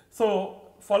Nakenima. So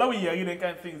for that we hear the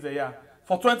kind of things there. Yeah.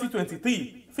 For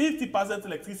 2023, 50%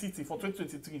 electricity for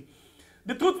 2023.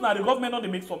 The truth now, the government not they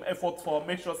make some effort for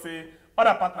make sure say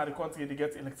other part of the country they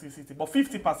get electricity, but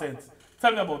 50%.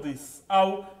 Tell me about this.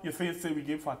 How you think say we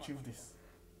give to achieve this?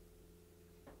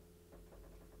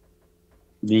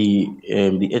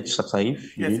 The edge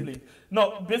tariff. Yes,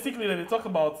 no. Basically, they talk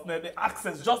about the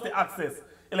access, just the access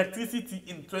electricity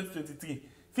in 2023.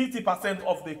 50%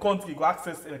 of the country go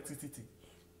access electricity.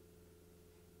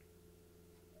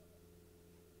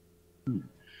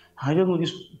 I don't know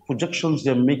these projections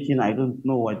they're making. I don't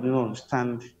know. I don't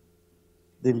understand.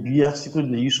 The article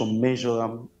they use some measure. I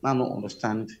don't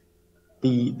understand.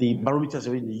 The barometers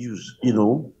they use.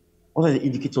 What are the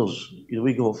indicators?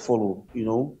 We go follow.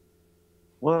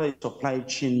 What are the supply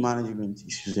chain management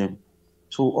issues? Then,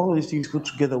 so all of these things go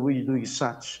together. When you do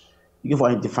research, you go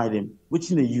identify them. Which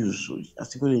thing they use? So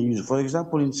article they use. For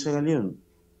example, in Sierra Leone,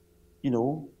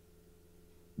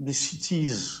 the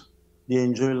cities. They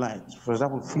enjoy light. For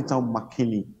example, Freetown,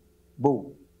 McKinney,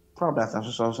 Bo, proud that I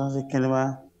say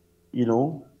Kenema, I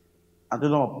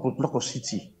don't know about block of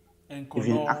city. If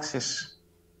you access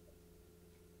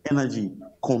energy,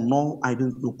 Kono, I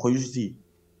don't know, Koyusti,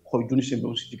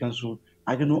 Koyunism City Council,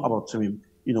 I don't know about the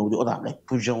other like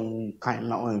Pujon,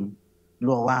 Kainlaum,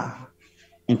 Loa,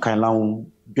 in Kainlaum,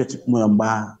 Get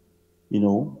Muyamba,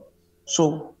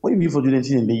 So what you mean for doing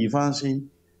in the advancing?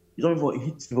 You don't even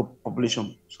hit the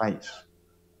population size.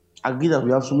 I agree that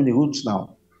we have so many routes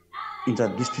now,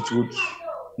 inter-district routes,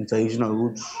 inter-regional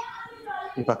routes,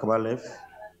 Ipakaba left,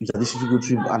 inter-district routes,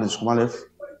 and Skoma left.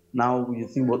 Now you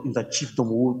think about inter-chiefdom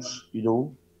routes,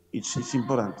 it's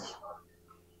important.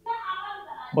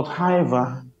 But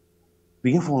however,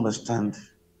 we have to understand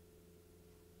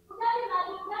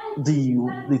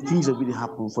the things that really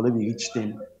happen for them to reach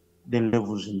them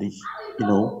levels in this,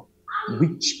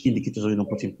 which indicators are you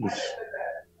put in place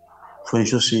for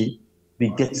ensure say we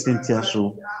get things here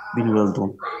so being well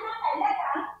done.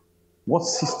 What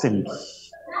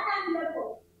systems?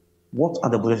 What are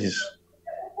the processes?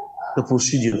 The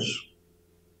procedures?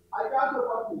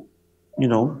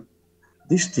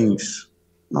 These things.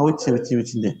 Now it's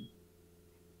everything there.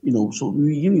 So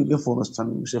we get for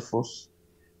understanding we say first,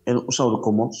 and also the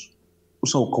commons,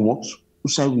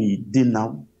 also we deal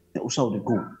now, and also the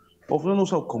go. But if we don't know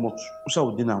how come out, how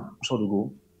we now, how to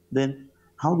go, then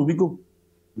how do we go?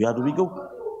 Where do we go?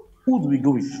 Who do we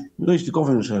go with? We know it's the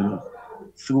government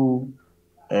through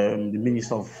the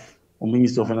Minister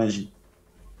of Energy.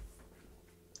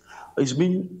 They've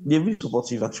been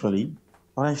supportive actually,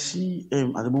 but I see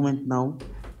at the moment now,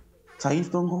 tariff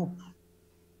don't go up.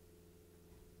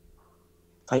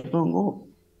 It don't go.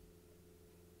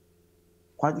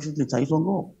 Quite recently, it don't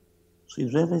go. So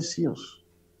it's very, very serious.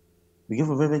 We have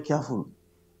to be very, very careful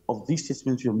of these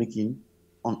statements you're making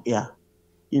on air.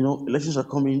 You know, elections are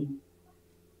coming.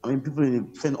 I mean, people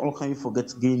defend all kinds of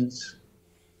forget gains,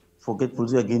 forget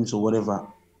political gains or whatever.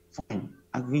 Fine,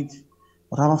 agreed.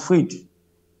 But I'm afraid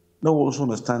that will also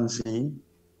understand saying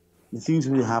the things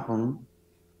really happen.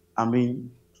 I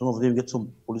mean, some of them get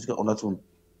some political undertone.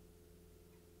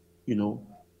 You know,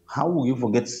 how will you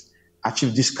forget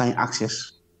achieve this kind of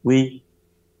access where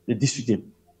the district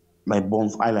like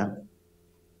Bond Island,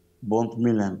 Bond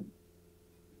Mainland,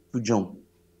 Pujum,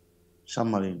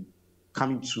 Samarin,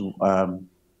 coming to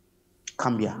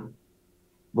Cambia.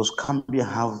 Does Cambia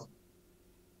have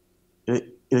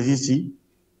electricity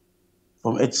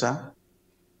from ETSA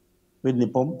with the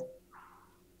pump?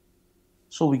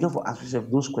 So we got to ask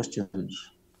ourselves those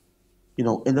questions. You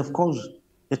know, and of course,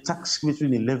 the tax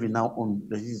between the levy now on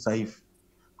the tariff,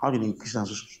 how did it increase and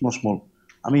small?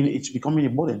 I mean, it's becoming a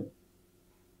burden.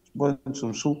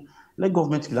 Burdensome. So let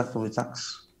government collect on the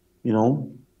tax, you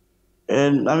know.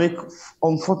 And I mean,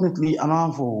 unfortunately, I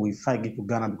don't know we fight it to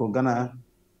Ghana because Ghana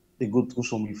they go through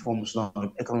some reforms now,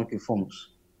 like economic reforms.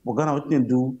 But Ghana, what they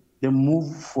do, they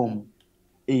move from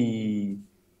a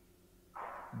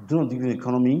donor-driven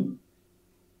economy,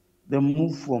 they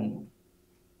move from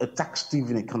a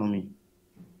tax-driven economy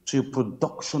to a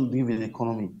production-driven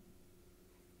economy.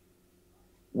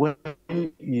 When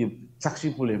you tax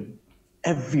people,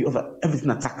 everything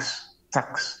are tax.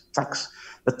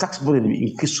 The tax burden will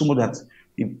increase so much that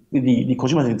the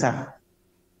consumers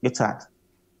get tired.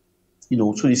 You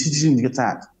know, so the citizens get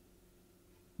tired.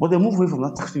 But they move away from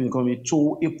that tax-driven economy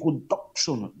to a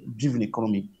production-driven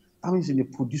economy. That means they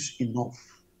produce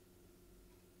enough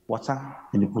water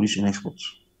and they produce in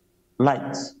exports.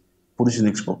 Light, producing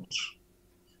exports.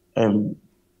 You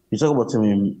talk about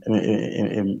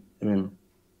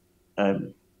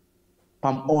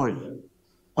palm oil,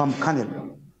 palm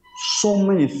kernel. So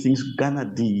many things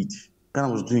Ghana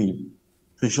was doing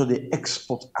to ensure they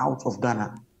export out of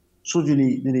Ghana. So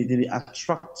they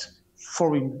attract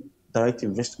foreign direct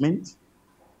investment.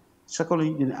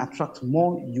 Secondly, they attract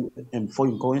more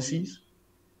foreign currencies.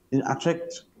 They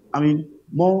attract,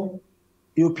 more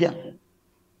European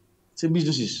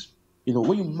businesses. You know,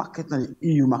 when you market in the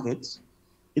EU market,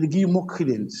 it'll give you more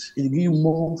credence, it'll give you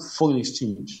more foreign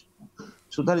exchange.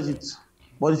 So that is it.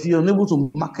 But if you're unable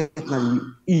to market in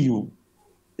the EU,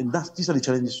 and these are the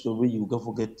challenges the way you go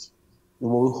forget. And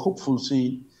what we're hopeful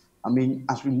see,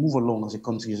 as we move along as a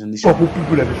country, as a nation,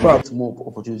 we get more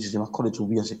opportunities than according to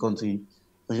we as a country.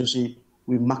 As you say,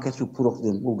 we market, we put off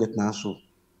them, we'll get now. So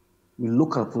we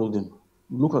local product them,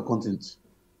 local content,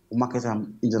 we market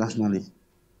them internationally.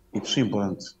 It's so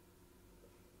important.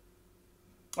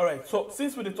 All right, so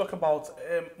since we talk about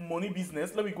money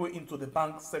business, let me go into the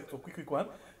bank sector, quick one,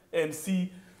 and see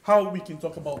how we can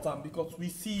talk about them, because we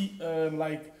see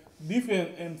like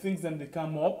different things that they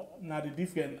come up, now the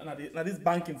different, now this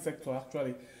banking sector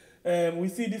actually. We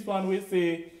see this one, we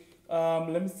say,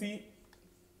 let me see,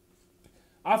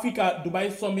 Africa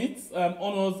Dubai Summit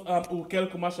honors Urkel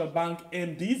Commercial Bank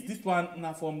MDs. This one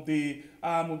now from the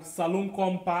Salon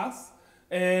Compass.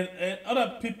 And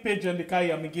other page and the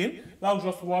carry again. Now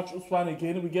just watch this one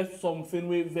again. We get something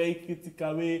we very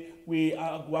critical way we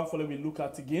are going for we look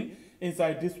at again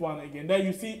inside this one again. Then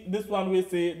you see this one we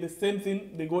say the same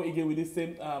thing. They go again with the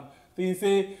same thing.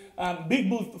 Say big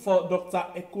boost for Dr.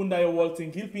 Ekundayo Walton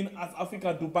Gilpin as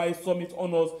Africa Dubai Summit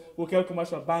honors Urkel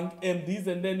Commercial Bank MDs.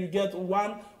 And then you get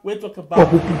one we talk about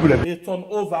the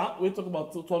turnover. We talk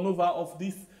about the turnover of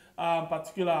this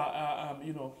particular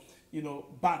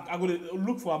bank. I'm going to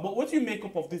look for, but what do you make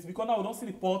up of this? Because now we don't see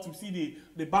the port, we see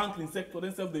the banking sector,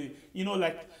 themselves,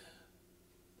 like,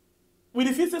 we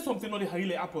see say something not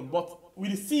really happen, but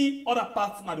we see other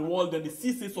parts of the world, then they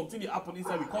see say something they happen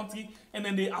inside the country, and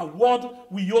then they award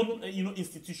we own,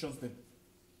 institutions then.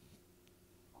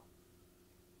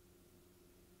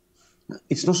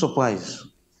 It's no surprise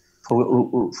for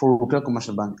Urkel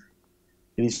Commercial Bank.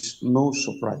 It is no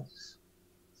surprise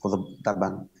for that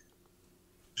bank.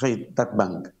 That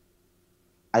bank.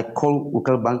 I call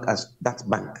Urkel Bank as that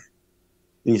bank.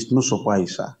 There is no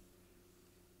surprise, sir.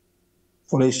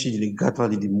 For us, they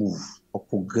gradually move or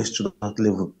progress to that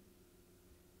level.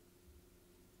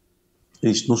 There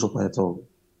is no surprise at all.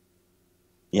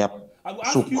 Yep.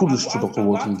 So kudos to Dr.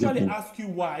 Walton. I'll actually ask you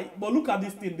why, but look at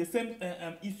this thing, the same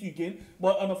issue again,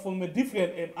 but from a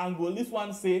different angle. This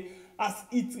one say, as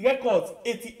it records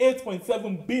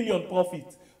 88.7 billion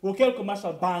profit, Urkel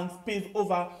Commercial Banks pays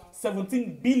over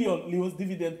 17 billion leones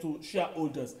dividend to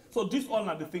shareholders. So these all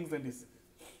are the things in this.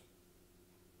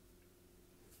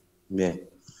 Yeah,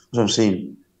 that's what I'm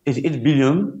saying. 88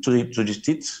 billion to the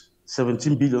states,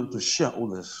 17 billion to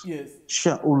shareholders. Yes.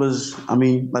 Shareholders, I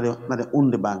mean, that they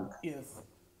own the bank. Yes.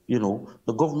 You know,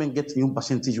 the government gets new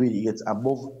percentage where it gets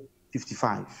above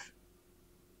 55,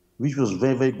 which was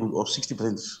very, very good, or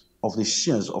 60% of the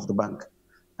shares of the bank.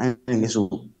 And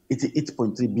so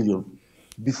 88.3 billion.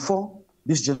 Before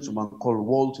this gentleman called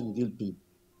Walton Gilpin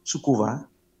took over,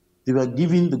 they were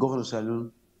giving the governor of Sierra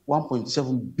Leone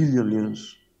 1.7 billion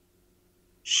leones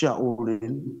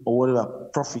shareholding or whatever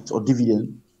profit or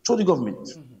dividend to the government.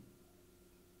 Mm-hmm.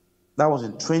 That was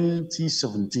in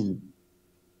 2017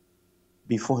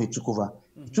 before he took over.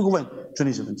 Mm-hmm. He took over in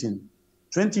 2017.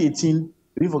 2018,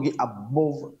 we forget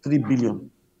above 3 billion.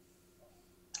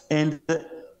 And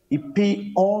he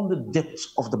paid all the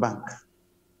debts of the bank.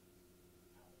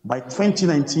 By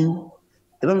 2019,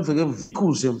 I don't forget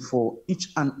vehicles for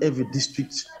each and every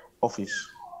district office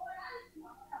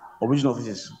or regional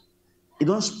offices. It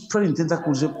don't spread in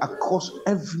tentacles across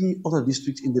every other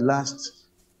district in the last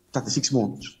 36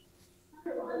 months.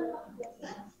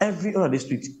 Every other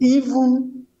district,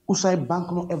 even Usai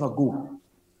Bank not ever go.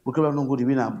 Because we don't go to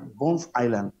win a Bonf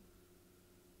Island.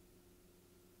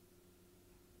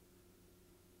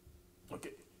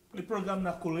 Okay. The program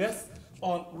na Kores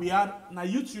on we are na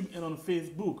YouTube and on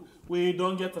Facebook. We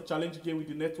don't get a challenge again with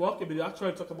the network. But they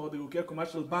actually talk about the UK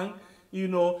Commercial Bank, you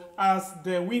know, as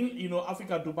they win, you know,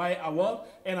 Africa Dubai Award,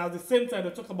 and at the same time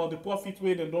they talk about the profit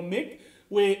where they don't make.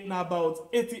 We now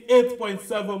about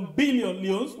 88.7 billion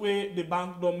leones where the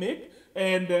bank don't make,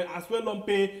 and as well don't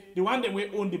pay the one that we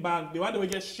own the bank, the one that we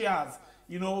get shares.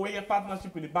 You know, we get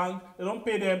partnership with the bank, they don't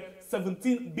pay them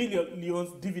 17 billion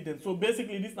leones dividends. So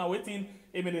basically, this now waiting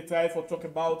they try for talk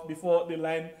about before the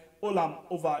line Olam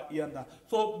over yonder.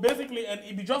 So basically, and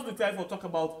it be just the time for talk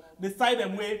about the side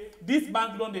and way this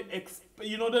bank don't they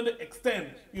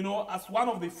extend, you know, as one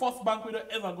of the first bank we don't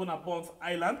ever gonna Bonds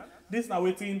Island. This now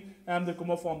waiting they come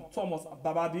up from Thomas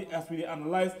Babadi as we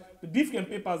analyze the different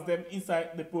papers them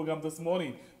inside the program this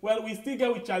morning. Well, we still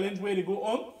get with challenge where they go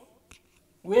on.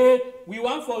 Where we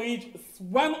want for reach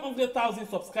 100,000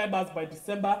 subscribers by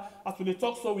December. As we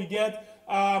talk, so we get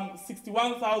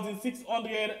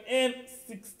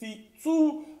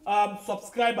 61,662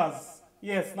 subscribers.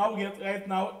 Yes, now we get right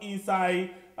now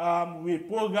inside we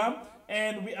program,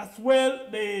 and we as well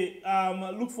they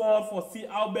look forward for see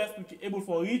how best we can able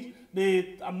for reach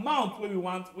the amount where we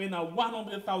want when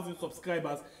 100,000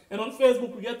 subscribers, and on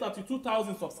Facebook we get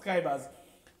 32,000 subscribers.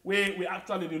 Where we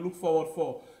actually they look forward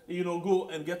for, you know, go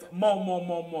and get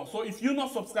more. So if you're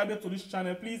not subscribed to this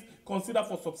channel, please consider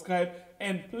for subscribe,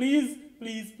 and please,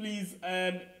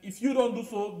 if you don't do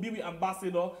so, be with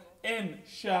ambassador and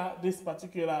share this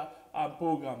particular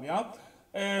program, yeah.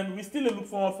 And we still look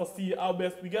forward for see how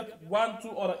best we get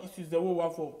 1-2 other issues that we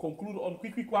want for conclude on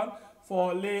quick one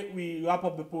for lay we wrap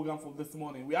up the program for this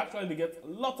morning. We actually get a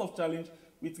lot of challenge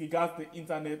with regards to the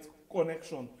internet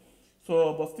connection.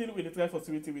 So, but still, we try for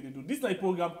security we do. This is a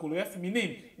program called Rest. My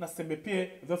name is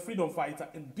Sembepe, the Freedom Fighter,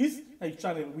 and this is a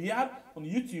channel we are on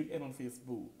YouTube and on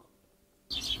Facebook.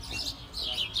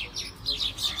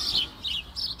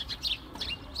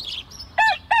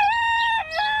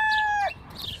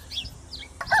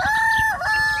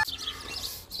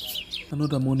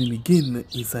 Another morning again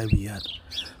inside we had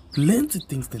plenty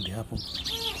things then they happen.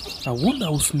 I wonder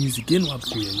how news again what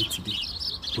go here today.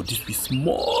 But this be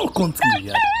small country we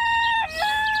had.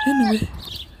 Anyway,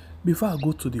 before I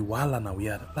go to the wall and we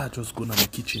had, let's just go to the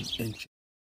kitchen and check.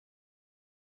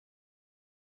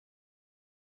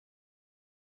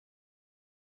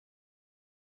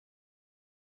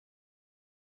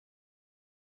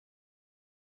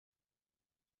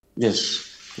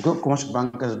 Yes, the Commercial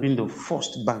Bank has been the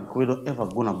first bank we don't ever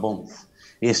gonna bomb.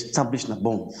 He established a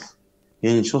bomb.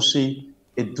 And so say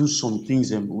it do some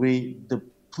things and way to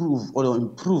prove or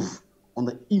improve on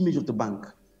the image of the bank.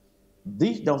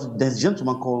 There's a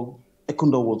gentleman called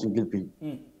Ekunda Walton Gilpin,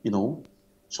 you know,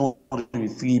 someone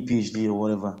with 3 PhD or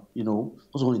whatever, you know.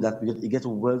 Not only that, you get a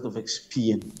wealth of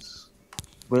experience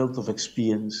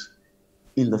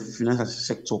in the financial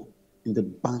sector, in the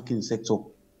banking sector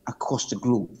across the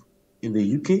globe, in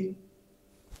the UK,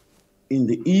 in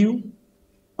the EU,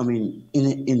 I mean,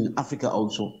 in Africa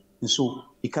also. And so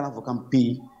he kind of can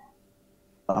pay,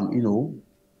 you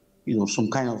know, some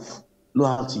kind of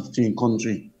loyalty to your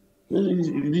country. He's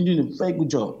doing a very good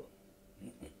job.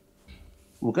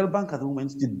 Local bank at the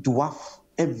moment, they dwarf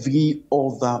every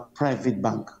other private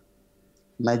bank.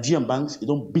 Nigerian banks, they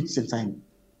don't beat the time.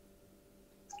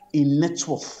 In net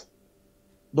worth,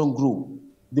 don't grow.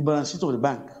 The balance sheet of the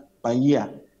bank per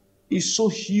year is so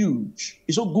huge,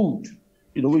 it's so good.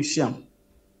 You know, we see them.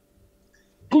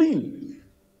 Clean.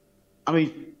 I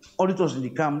mean, auditors in the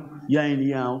camp, year in,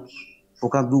 year out, for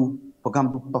can do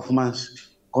performance,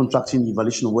 contracting,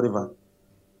 evaluation, or whatever.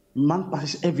 Man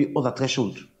passes every other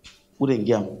threshold with a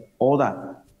game, all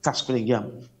that task with a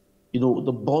game. The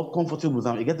board comfortable with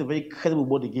them. You get a very credible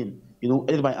board again.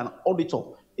 Edited by an auditor,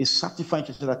 a certified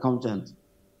chartered accountant,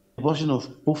 a portion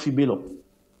of both female.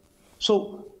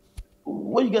 So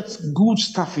when you get good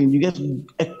staffing, you get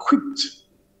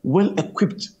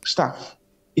well-equipped staff,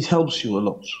 it helps you a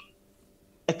lot.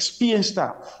 Experienced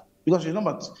staff, because you're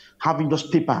not having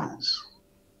just papers.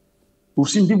 We've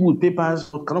seen people with papers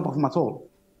who cannot perform at all.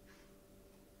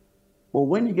 But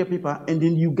when you get paper and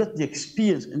then you get the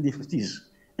experience and the expertise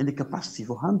and the capacity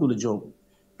to handle the job,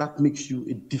 that makes you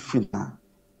a different man.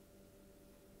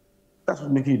 That's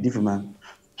what makes you a different man.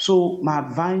 So my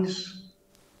advice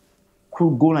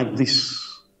could go like this.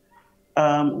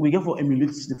 We therefore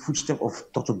emulate the footstep of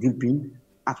Dr. Gilpin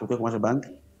at local commercial bank,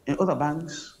 and other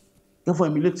banks therefore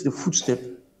emulate the footstep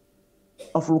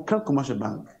of local commercial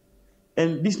bank.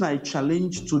 And this is now a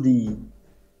challenge to the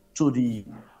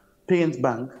parent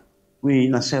bank, we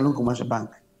in a LEONE commercial bank.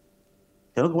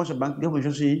 The LEONE commercial bank, therefore,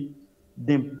 just say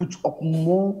they put up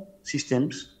more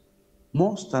systems,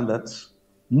 more standards,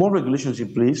 more regulations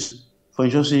in place for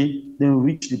just say they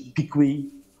reach the peak way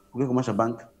local commercial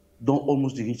bank don't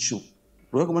almost reach you.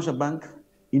 Local commercial bank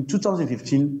in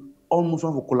 2015 almost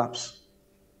went for collapse.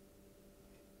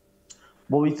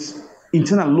 But with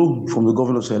internal loan from the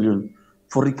government of LEONE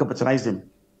for recapitalize them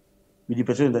with the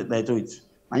petroleum directorate,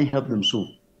 and help them so.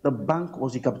 The bank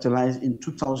was recapitalized in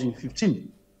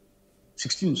 2015.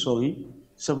 16, sorry.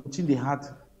 17, they had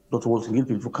Dr. Walter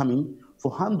Gilpin for coming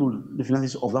for handle the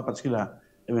finances of that particular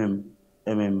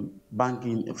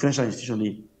banking financial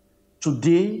institution.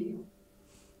 Today,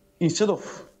 instead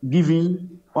of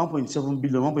giving 1.7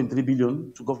 billion, 1.3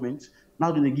 billion to government,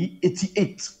 now they give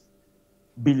 88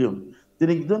 billion. Then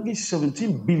they don't give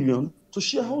 17 billion to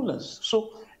shareholders.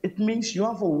 So it means you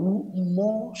have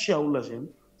more shareholders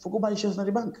for go buy shares in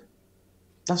the bank.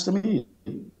 That's the meaning.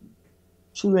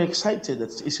 So we're excited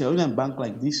that it's a European bank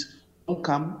like this don't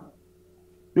come,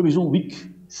 maybe so weak,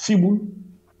 feeble,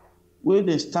 where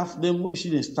they staff them,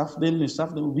 they staff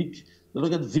them weak, they don't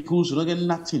get vehicles, they don't get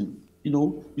nothing.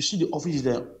 You see the offices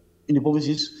there in the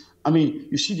provinces. I mean,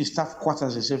 you see the staff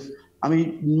quarters themselves. I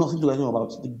mean, nothing to write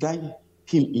about. The guy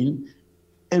came in,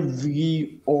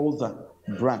 every other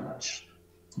branch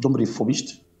don't be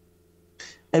refurbished.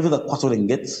 Every other quarter they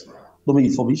get don't be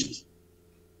refurbished.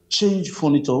 Change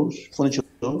furniture,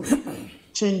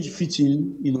 change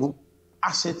fitting,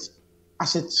 assets.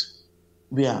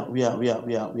 We are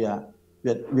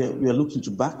looking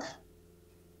to back.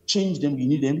 Change them, you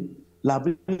need them.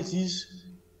 Liabilities.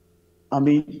 I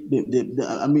mean,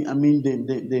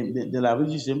 the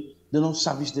liabilities them. They don't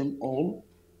service them all.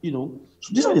 So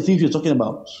these are the things we're talking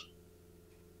about.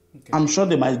 Okay. I'm sure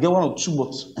they might get one or two,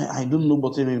 but I don't know.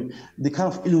 But the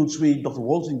kind of way Dr.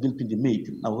 Walter Gilpin they make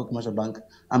our commercial bank,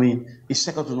 it's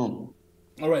second to none.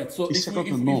 All right. So if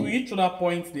we reach to that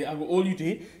point, I will hold you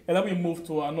there, and let me move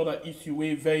to another issue,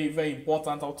 very, very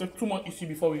important. I'll take two more issues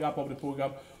before we wrap up the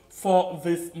program for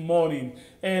this morning.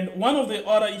 And one of the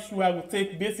other issues I will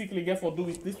take basically get for do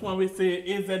with this one. We say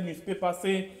AZ newspaper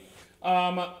say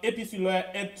APC lawyer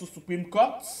head to Supreme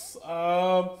Court.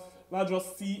 Let's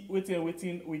just see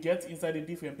waiting we get inside the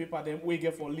different paper, then we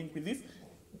get for link with this.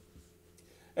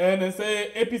 And they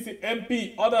say APC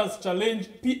MP others challenge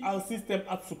PR system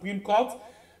at Supreme Court.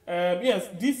 Yes,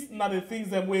 these are the things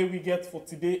that way we get for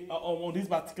today on this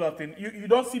particular thing. You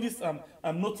don't see this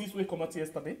notice we come out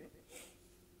yesterday.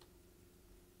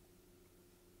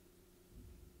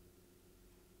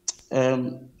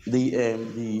 The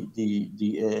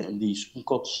Supreme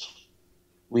Court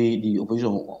where the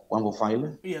opposition want for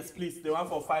file. Yes, please. They want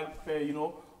for file,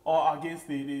 or against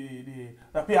the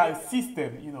PR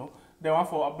system, They want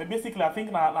for basically, I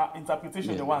think na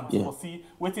interpretation they want for see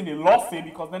waiting the law say,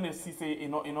 because then they see say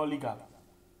not legal.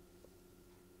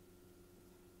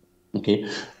 Okay.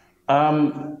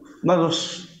 Let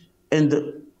us end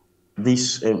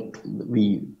this.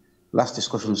 We last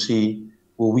discussion say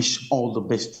we wish all the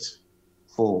best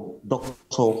for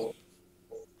Dr.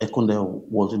 Ekonde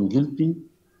Walter Gilpin.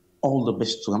 All the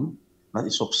best to him, that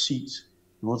he succeeds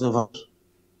in whatever.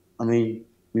 We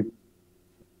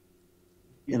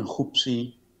and hope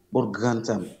say, but grant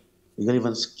him the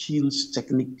relevant skills,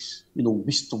 techniques,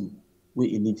 wisdom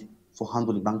we need for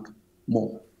handle the bank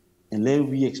more. And then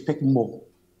we expect more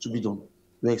to be done.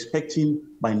 We're expecting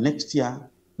by next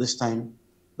year, this time,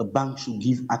 the bank should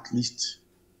give at least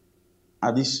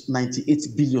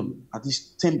 98 billion, at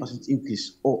least 10%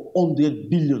 increase, or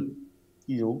 100 billion,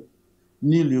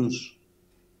 millions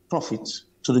profit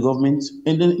to the government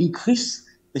and then increase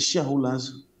the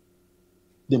shareholders,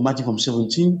 the margin from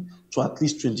 17 to at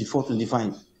least 24,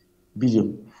 25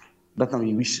 billion. That time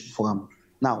we wish for them.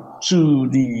 Now, to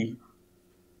the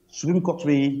Supreme Court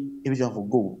way, everything for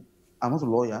go. I'm not a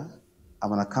lawyer,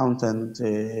 I'm an accountant,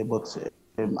 but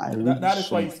I read that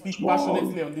is why you speak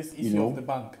passionately on this issue of the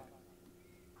bank.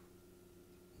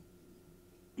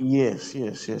 Yes.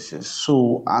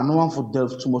 So I don't want to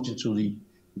delve too much into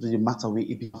the matter where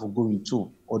people are going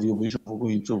to or the opposition are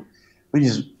going to, which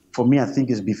is for me I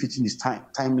think is befitting this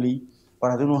timely,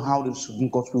 but I don't know how the Supreme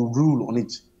Court will rule on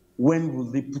it. When will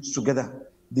they put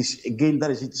together this again?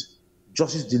 That is it.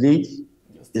 Justice delayed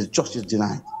is justice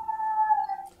denied.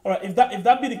 All right. If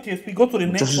that be the case, we go to the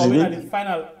next one. The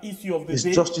final issue of the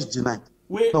day. Justice denied.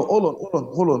 Wait. No,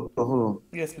 hold on.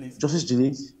 Yes, please. Justice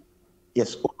delayed.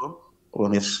 Yes, hold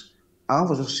on. Yes. I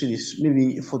want to just say this,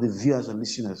 maybe for the viewers and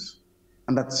listeners,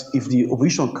 and that if the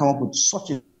opposition come up with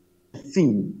such a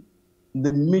thing,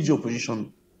 the major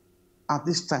opposition at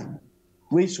this time,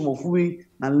 where some of we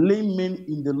are laymen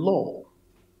in the law,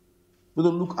 we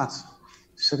don't look at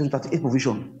Section 38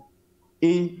 provision,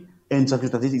 and Section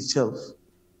 38 itself.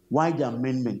 Why the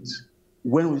amendment?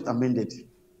 When was it amended?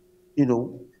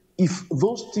 If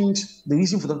those things, the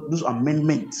reason for those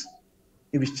amendments,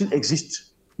 if it still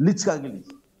exists, literally,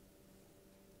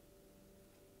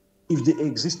 if they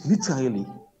exist literally,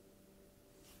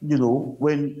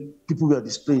 when people were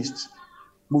displaced,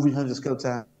 moving hands of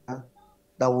skelter,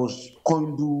 that was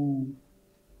Koindu,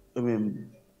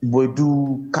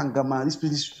 Boidu, Kangama, these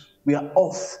places we are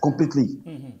off completely.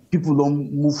 People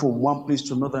don't move from one place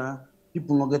to another.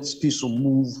 People don't get space to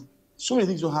move. So many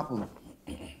things will happen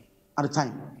at the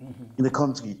time in the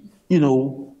country.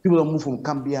 People don't move from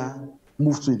Gambia,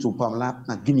 move into Pamela,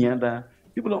 Guinea.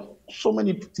 So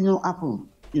many things happen.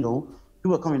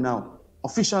 People are coming now.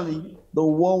 Officially, the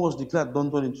war was declared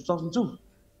done in 2002.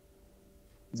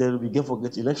 Then we get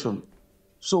election.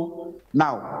 So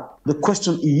now the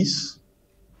question is,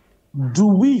 do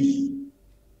we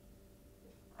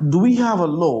have a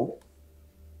law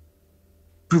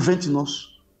preventing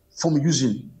us from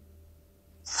using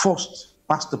first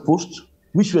past the post,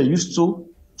 which we are used to,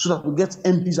 so that we get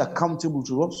MPs accountable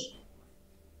to us?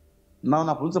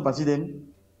 Now, political party, then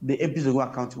the MPs are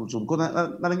accountable to,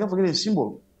 because now they can't forget a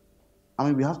symbol.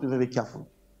 We have to be very careful.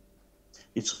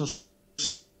 It's so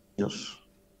serious.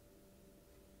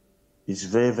 It's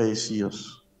very, very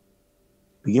serious.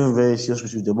 We get very serious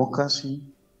with democracy,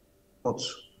 but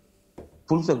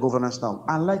political governance now.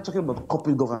 I like talking about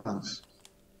corporate governance,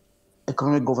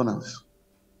 economic governance.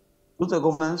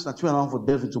 Political governance, that's why I don't want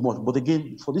to delve into much. But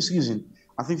again, for this reason,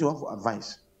 I think you want to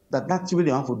advise that that's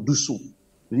really want to do so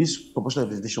with this proportional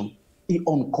representation. It's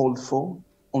uncalled for,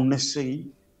 unnecessary,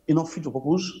 not fit for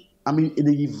purpose. In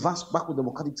the vast backward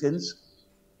democratic trends,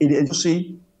 it just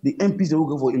say the MPs that will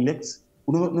go for elect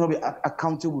will never be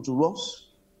accountable to us,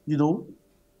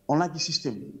 unlike the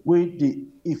system where the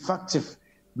effective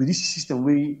with this system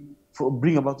where for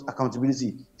bring about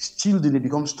accountability, still then they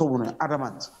become stubborn and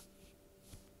adamant.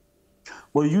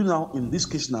 But you now, in this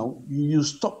case now, you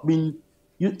stop being,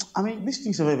 these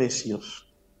things are very, very serious.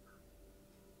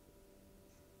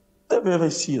 They're very,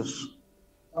 very serious.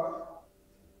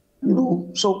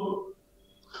 So,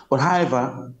 but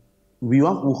however, we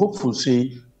hopeful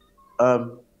say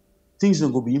things are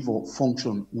going to be for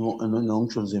function, and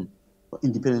functions them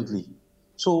independently.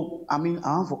 So, I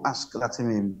want to ask that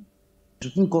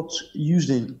Supreme Court use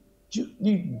the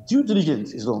due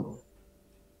diligence is done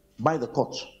by the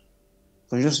court.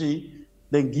 So you just say,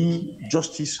 then give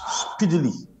justice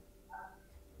speedily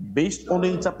based on the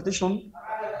interpretation.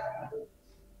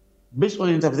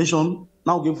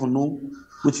 Now give for know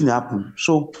what's going to happen.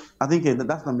 So I think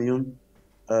that's my main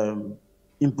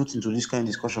input into this kind of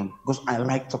discussion, because I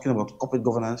like talking about corporate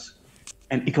governance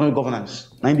and economic governance.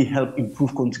 And they help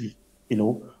improve country.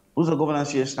 Those are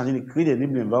governance, yes, and then create an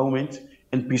enabling environment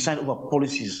and preside over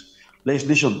policies,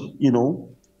 legislation,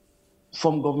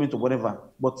 from government or whatever.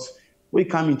 But we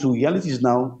come into realities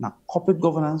now corporate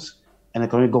governance and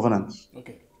economic governance.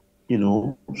 Okay.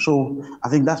 So I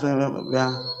think that's where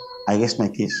I rest my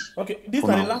case. Okay, these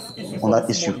are the last issues on that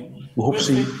issue. We hope to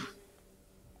see.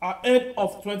 Ahead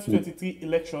of 2023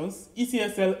 elections,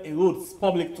 ECSL erodes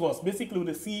public trust. Basically,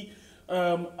 they see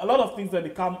a lot of things that they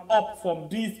come up from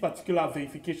these particular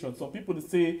verifications. Some people they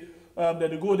say that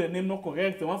they go their name not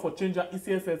correct, they want for change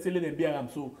ECSL selling and BRM.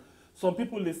 So some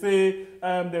people they say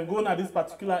they go na this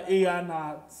particular area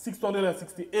na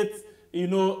 668,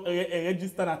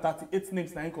 registered at 38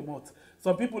 names na come out.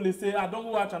 Some people they say I don't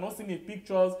watch, I not see any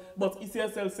pictures, but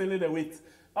ECSL selling the weight.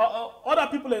 Other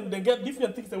people they get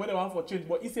different things where they want for change,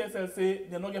 but ECSL say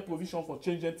they not get provision for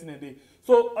change anything a day.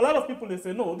 So a lot of people they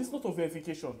say no, this is not a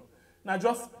verification, now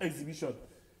just exhibition.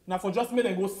 Now for just make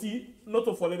them go see, not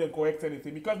to follow them correct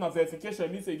anything, because now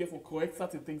verification means you get for correct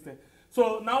certain things there.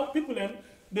 So now people then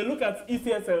they look at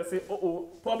ECSL and say, oh,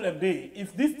 problem day.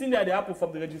 If this thing that they happen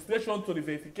from the registration to the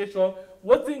verification,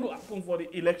 what thing will happen for the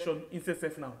election in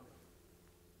CSF now?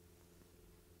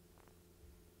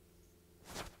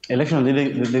 Election,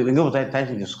 they go tight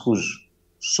in the schools.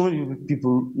 So many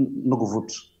people no go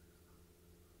vote.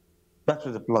 That's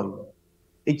what the plan.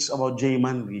 It's about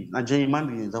gerrymandering. Now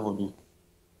gerrymandering is about me.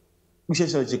 We say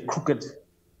it's a crooked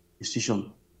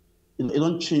decision. It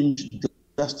don't change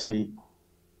drastically.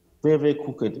 Very, very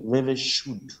crooked, very, very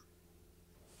shrewd.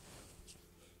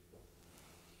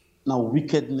 Now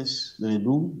wickedness they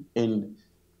do, and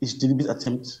it's deliberate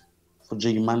attempt for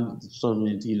gerrymandering the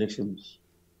 2020 elections.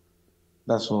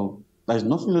 That's all. There's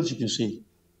nothing else you can say.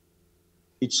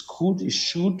 It's good, it's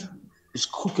shrewd, it's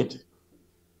crooked.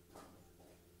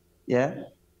 Yeah?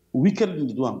 Wicked in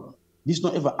the one. This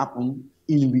not ever happened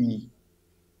in the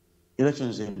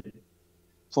elections.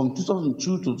 From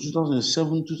 2002 to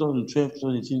 2007, 2012,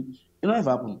 2018, it not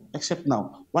ever happened, except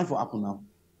now. Why for happen now?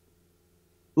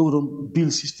 We don't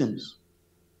build systems.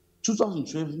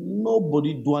 2012,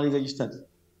 nobody dually registered.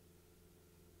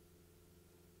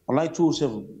 Unlike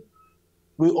 2007,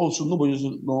 we also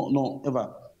nobody no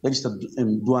ever registered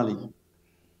dually.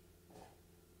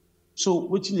 So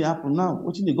what thing they happen now?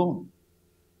 What thing they gone?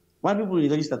 Why people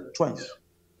register twice?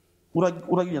 Would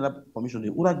I give them that permission?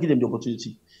 Would I give them the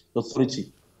opportunity, the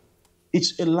authority?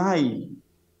 It's a lie.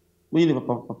 When you never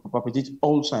perpetrate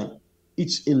all side,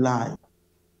 it's a lie.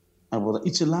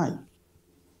 It's a lie.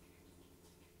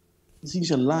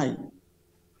 It's a lie.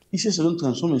 It says they don't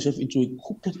transform themselves into a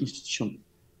crooked institution.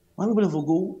 Why people never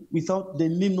go without the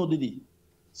name no day?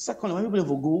 Secondly, why people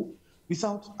never go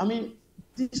without, I mean,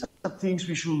 these are things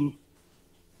we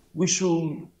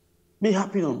should be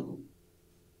happy on.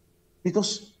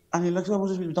 Because an election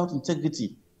process without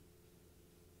integrity.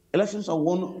 Elections are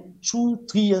won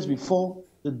 2-3 years before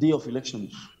the day of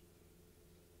elections.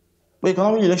 But you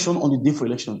cannot win election on the day for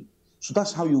election. So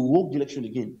that's how you work the election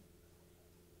again.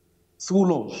 Through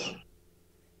laws.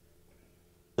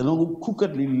 They don't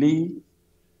crookedly lay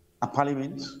a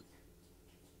parliament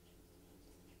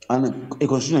and a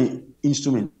constitutional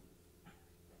instrument.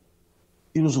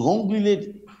 It was wrongly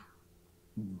laid,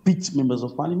 beat members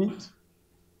of parliament,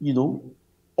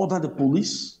 order the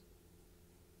police,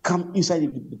 come inside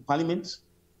the parliament.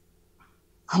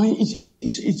 I mean,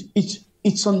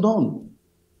 it's undone.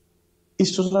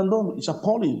 It's just undone. It's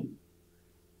appalling.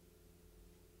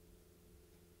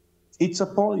 It's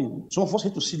appalling. Some of us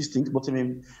hate to see these things, but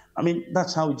I mean,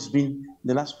 that's how it's been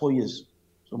the last 4 years.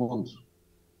 Some months.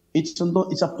 It's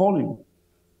undone. It's appalling.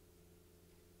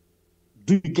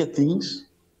 Do you get things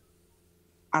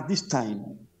at this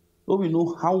time? Well, we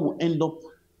know how we end up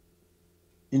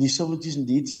in the 70s and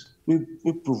the 80s.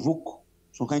 We provoke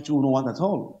some kind of thing we don't want at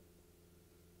all.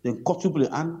 Then cut people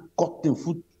the hand, cut them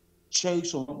foot, share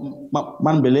some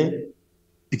man belly,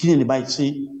 picking in the bite,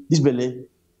 say, this belly,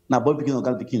 now boy picking or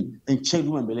girl picking, and check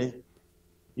woman belly.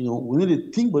 We need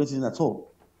to think about it at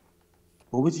all.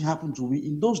 But what happened to we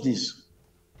in those days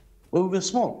when we were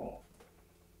small?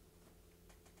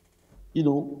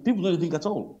 People don't think at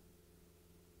all.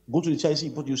 Go to the Chinese,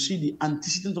 but you see the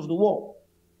antecedent of the war.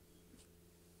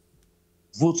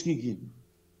 Votes rigging,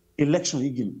 election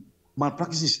rigging,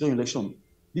 malpractices during election.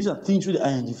 These are things we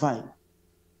identify.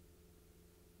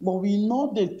 But we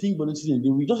know they think about it.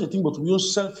 We just think about real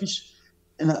selfish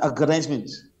and aggrandizement.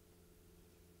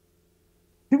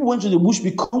 People went to the bush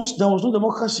because there was no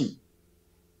democracy.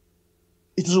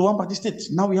 It was a one-party state.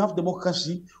 Now we have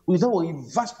democracy without a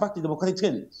vast party democratic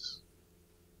trends.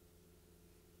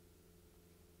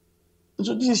 And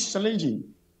so this is challenging.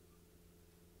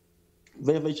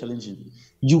 Very, very challenging.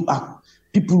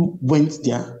 People went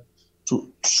there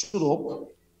to show up.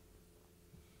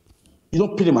 You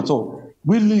don't pay them at all.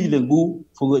 Willingly they go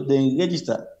for the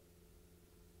register.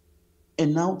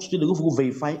 And now today they go for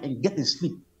verify and get a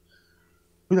slip.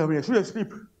 Should they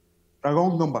slip? A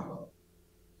wrong number,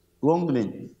 wrong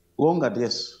name, wrong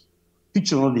address,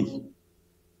 picture only.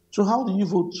 So how do you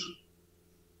vote?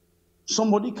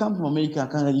 Somebody come from America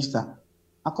and can register.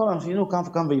 I call and say,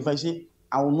 come verify. Say,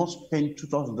 I will not spend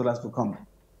 $2,000 to come.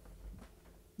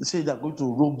 They say they're going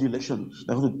to rob the elections.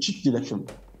 They're going to cheat the election.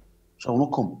 So I will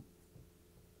not come.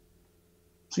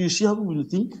 So you see how people will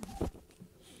think?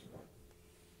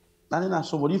 And then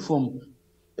somebody from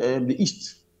the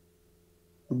east,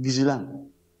 Giziland,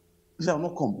 he said, I will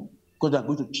not come because they are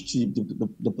going to cheat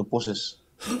the process.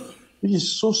 which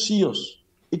is so serious.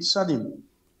 It's sudden.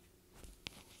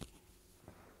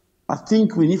 I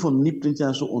think we need to nip plenty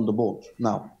also on the board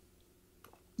now.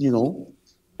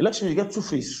 Election, you get two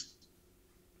phases.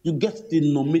 You get the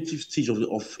normative stage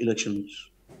of elections,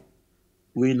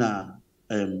 when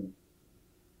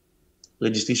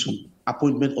registration,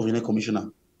 appointment of a NEC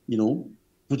commissioner,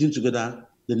 putting together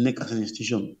the NEC as an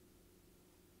institution.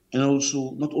 And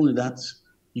also, not only that,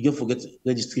 you can forget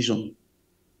registration,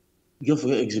 you can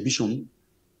forget exhibition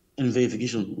and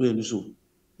verification.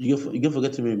 You can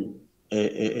forget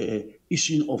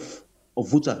issuing of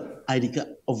voter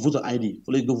ID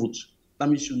for let's go vote. That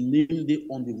means you name it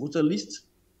on the voter list,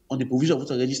 on the provisional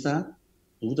voter register.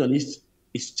 The voter list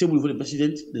is stable for the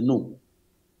president. They know,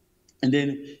 and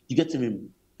then you get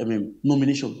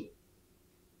nomination.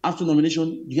 After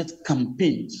nomination, you get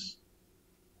campaigns,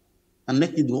 and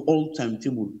next the all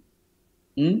timetable.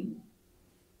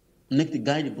 Next the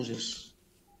guide the process,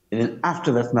 and then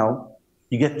after that now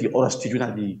you get the other stage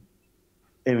at the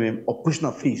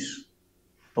operational phase.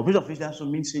 Operational phase also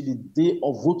means the day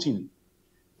of voting.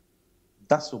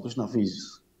 That's the operational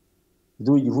phase.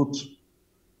 The way you vote.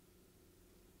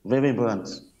 Very, very important.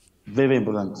 Very, very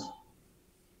important.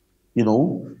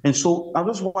 And so I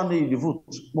just one day you vote.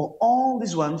 But all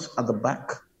these ones at the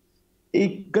back,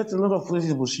 it gets a lot of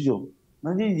procedure.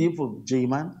 Now you for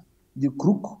J-man, the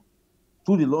crook,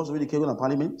 through the laws where they carry on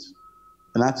parliament,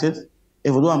 and that's it.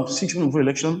 If I'm 6 months for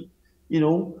election,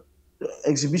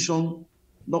 exhibition,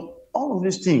 all of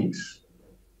these things.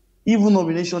 Even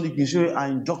nomination, you can say, I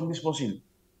injure this person,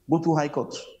 go to High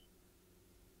Court.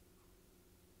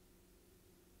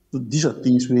 So these are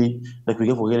things we get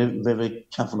to very, very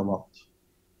careful about.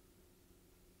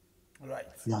 Right.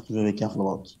 You have to be very careful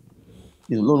about.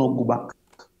 Don't go back.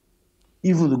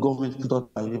 Even the government put out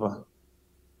a paper,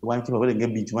 white paper, where they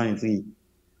get beat 1 in 3.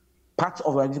 Part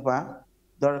of the paper,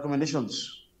 there are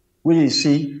recommendations where they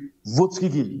say vote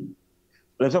rigging.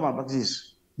 Let's talk about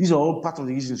practices. These are all part of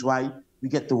the reasons why we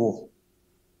get the war.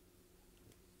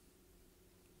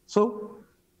 So,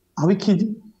 are we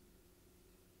kidding?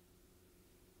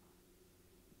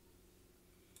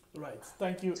 Right.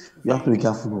 Thank you. You have to be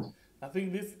careful. I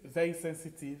think this is very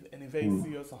sensitive and very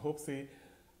serious. I hope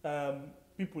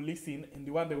people listen and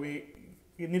the one the way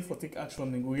you need to take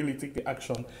action and really take the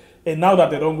action. And now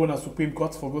that they don't go to the Supreme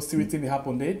Court for go see what thing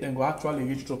happen there, then go actually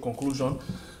reach to a conclusion.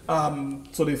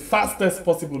 So the fastest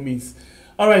possible means.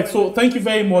 All right. So thank you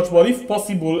very much. But if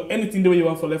possible, anything the way you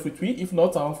want for left with me. If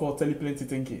not, I want for tell you plenty.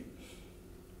 Thank you.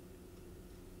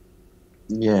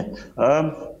 Yeah. I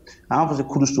want to say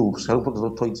kudos to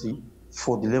Self-Report Authority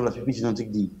for the level that people did not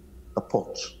take the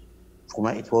report from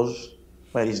where it was,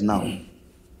 where it is now.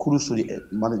 Kudos to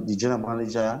the general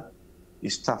manager, the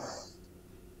staff,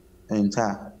 the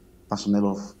entire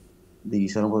personnel of the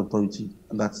Self-Report Authority,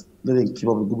 and that let them keep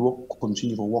up the good work,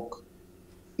 continue to work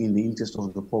in the interest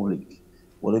of the public.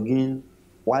 But again,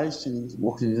 while still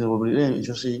working in the public, let me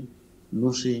just say,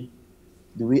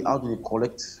 the way out they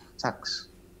collect tax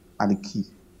are the key.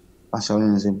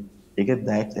 Regionalism, they get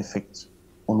direct effect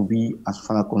on we as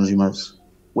final consumers.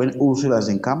 When wholesalers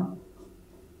come,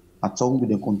 at home with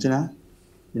the container,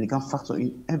 then they can factor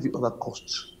in every other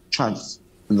cost charged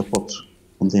in the port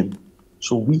on them.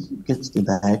 So we get the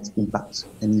direct impact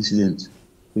and incident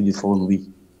with the foreign we.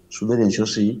 So let them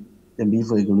just say, them be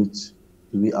regulate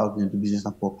the way out into business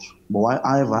and port. But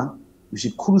however, we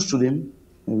say kudos to them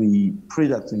and we pray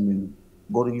that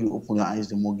God will give you open your eyes,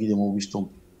 them more, give them more wisdom.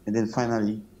 And then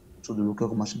finally, to the local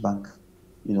commercial bank,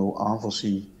 I want to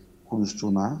say kudos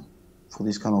to now for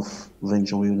this kind of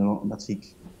venture we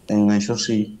undertake. And I shall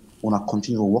say, we want to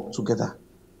continue to work together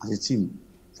as a team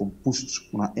for boost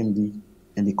on our MD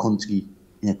and the country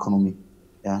and economy.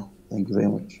 Yeah. Thank you very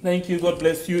much. Thank you. God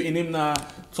bless you. In him now,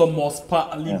 Thomas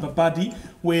Babadi,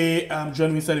 we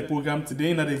join me inside the program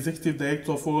today. Now the Executive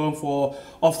Director Forum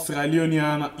of Sierra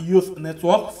Leonean Youth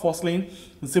Network, Forceline.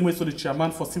 The same way so the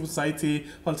Chairman for Civil Society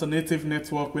Alternative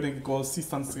Network, where they call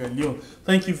System Sierra Leone.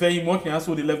 Thank you very much. And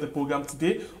also they left the program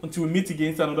today. Until we meet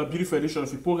again in another beautiful edition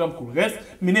of the program called Rest.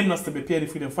 My name is Pierre, the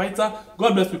Freedom Fighter.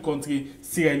 God bless the country,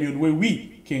 Sierra Leone, where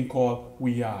we can call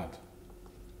we yard.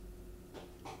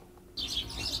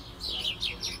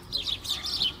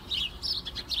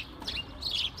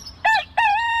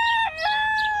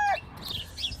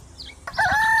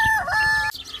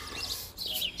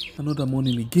 Another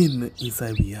morning again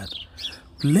inside we had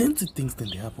plenty things then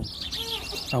they happen.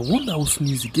 I wonder how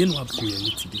sneeze again what go here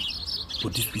today.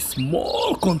 But this be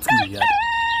small country we had.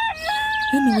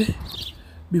 Anyway,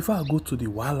 before I go to the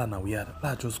wala now we had,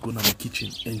 let's just go to my kitchen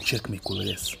and check my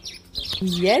colors.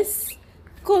 Yes,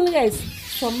 colors.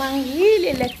 So man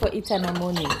really like for it in the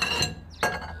morning.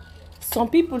 Some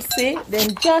people say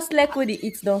them just like when the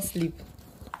eat don't sleep.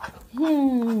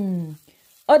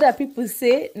 Other people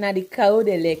say na the cow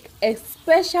they like,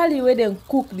 especially when them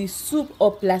cook the soup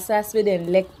or plasas where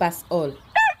them like pass all.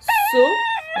 So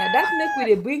now that make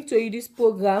we dey bring to you this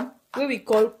program where we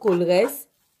call Colres,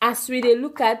 as we dey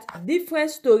look at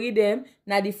different story them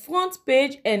na the front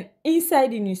page and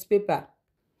inside the newspaper.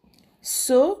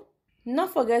 So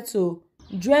not forget to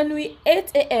join we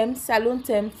 8 a.m. salon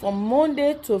time from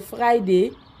Monday to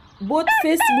Friday, both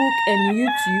Facebook and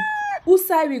YouTube.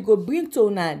 Usai we go bring to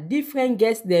una different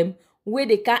guests them where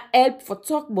they can help for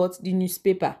talk about the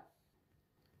newspaper.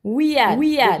 We are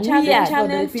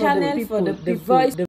channel for the voice.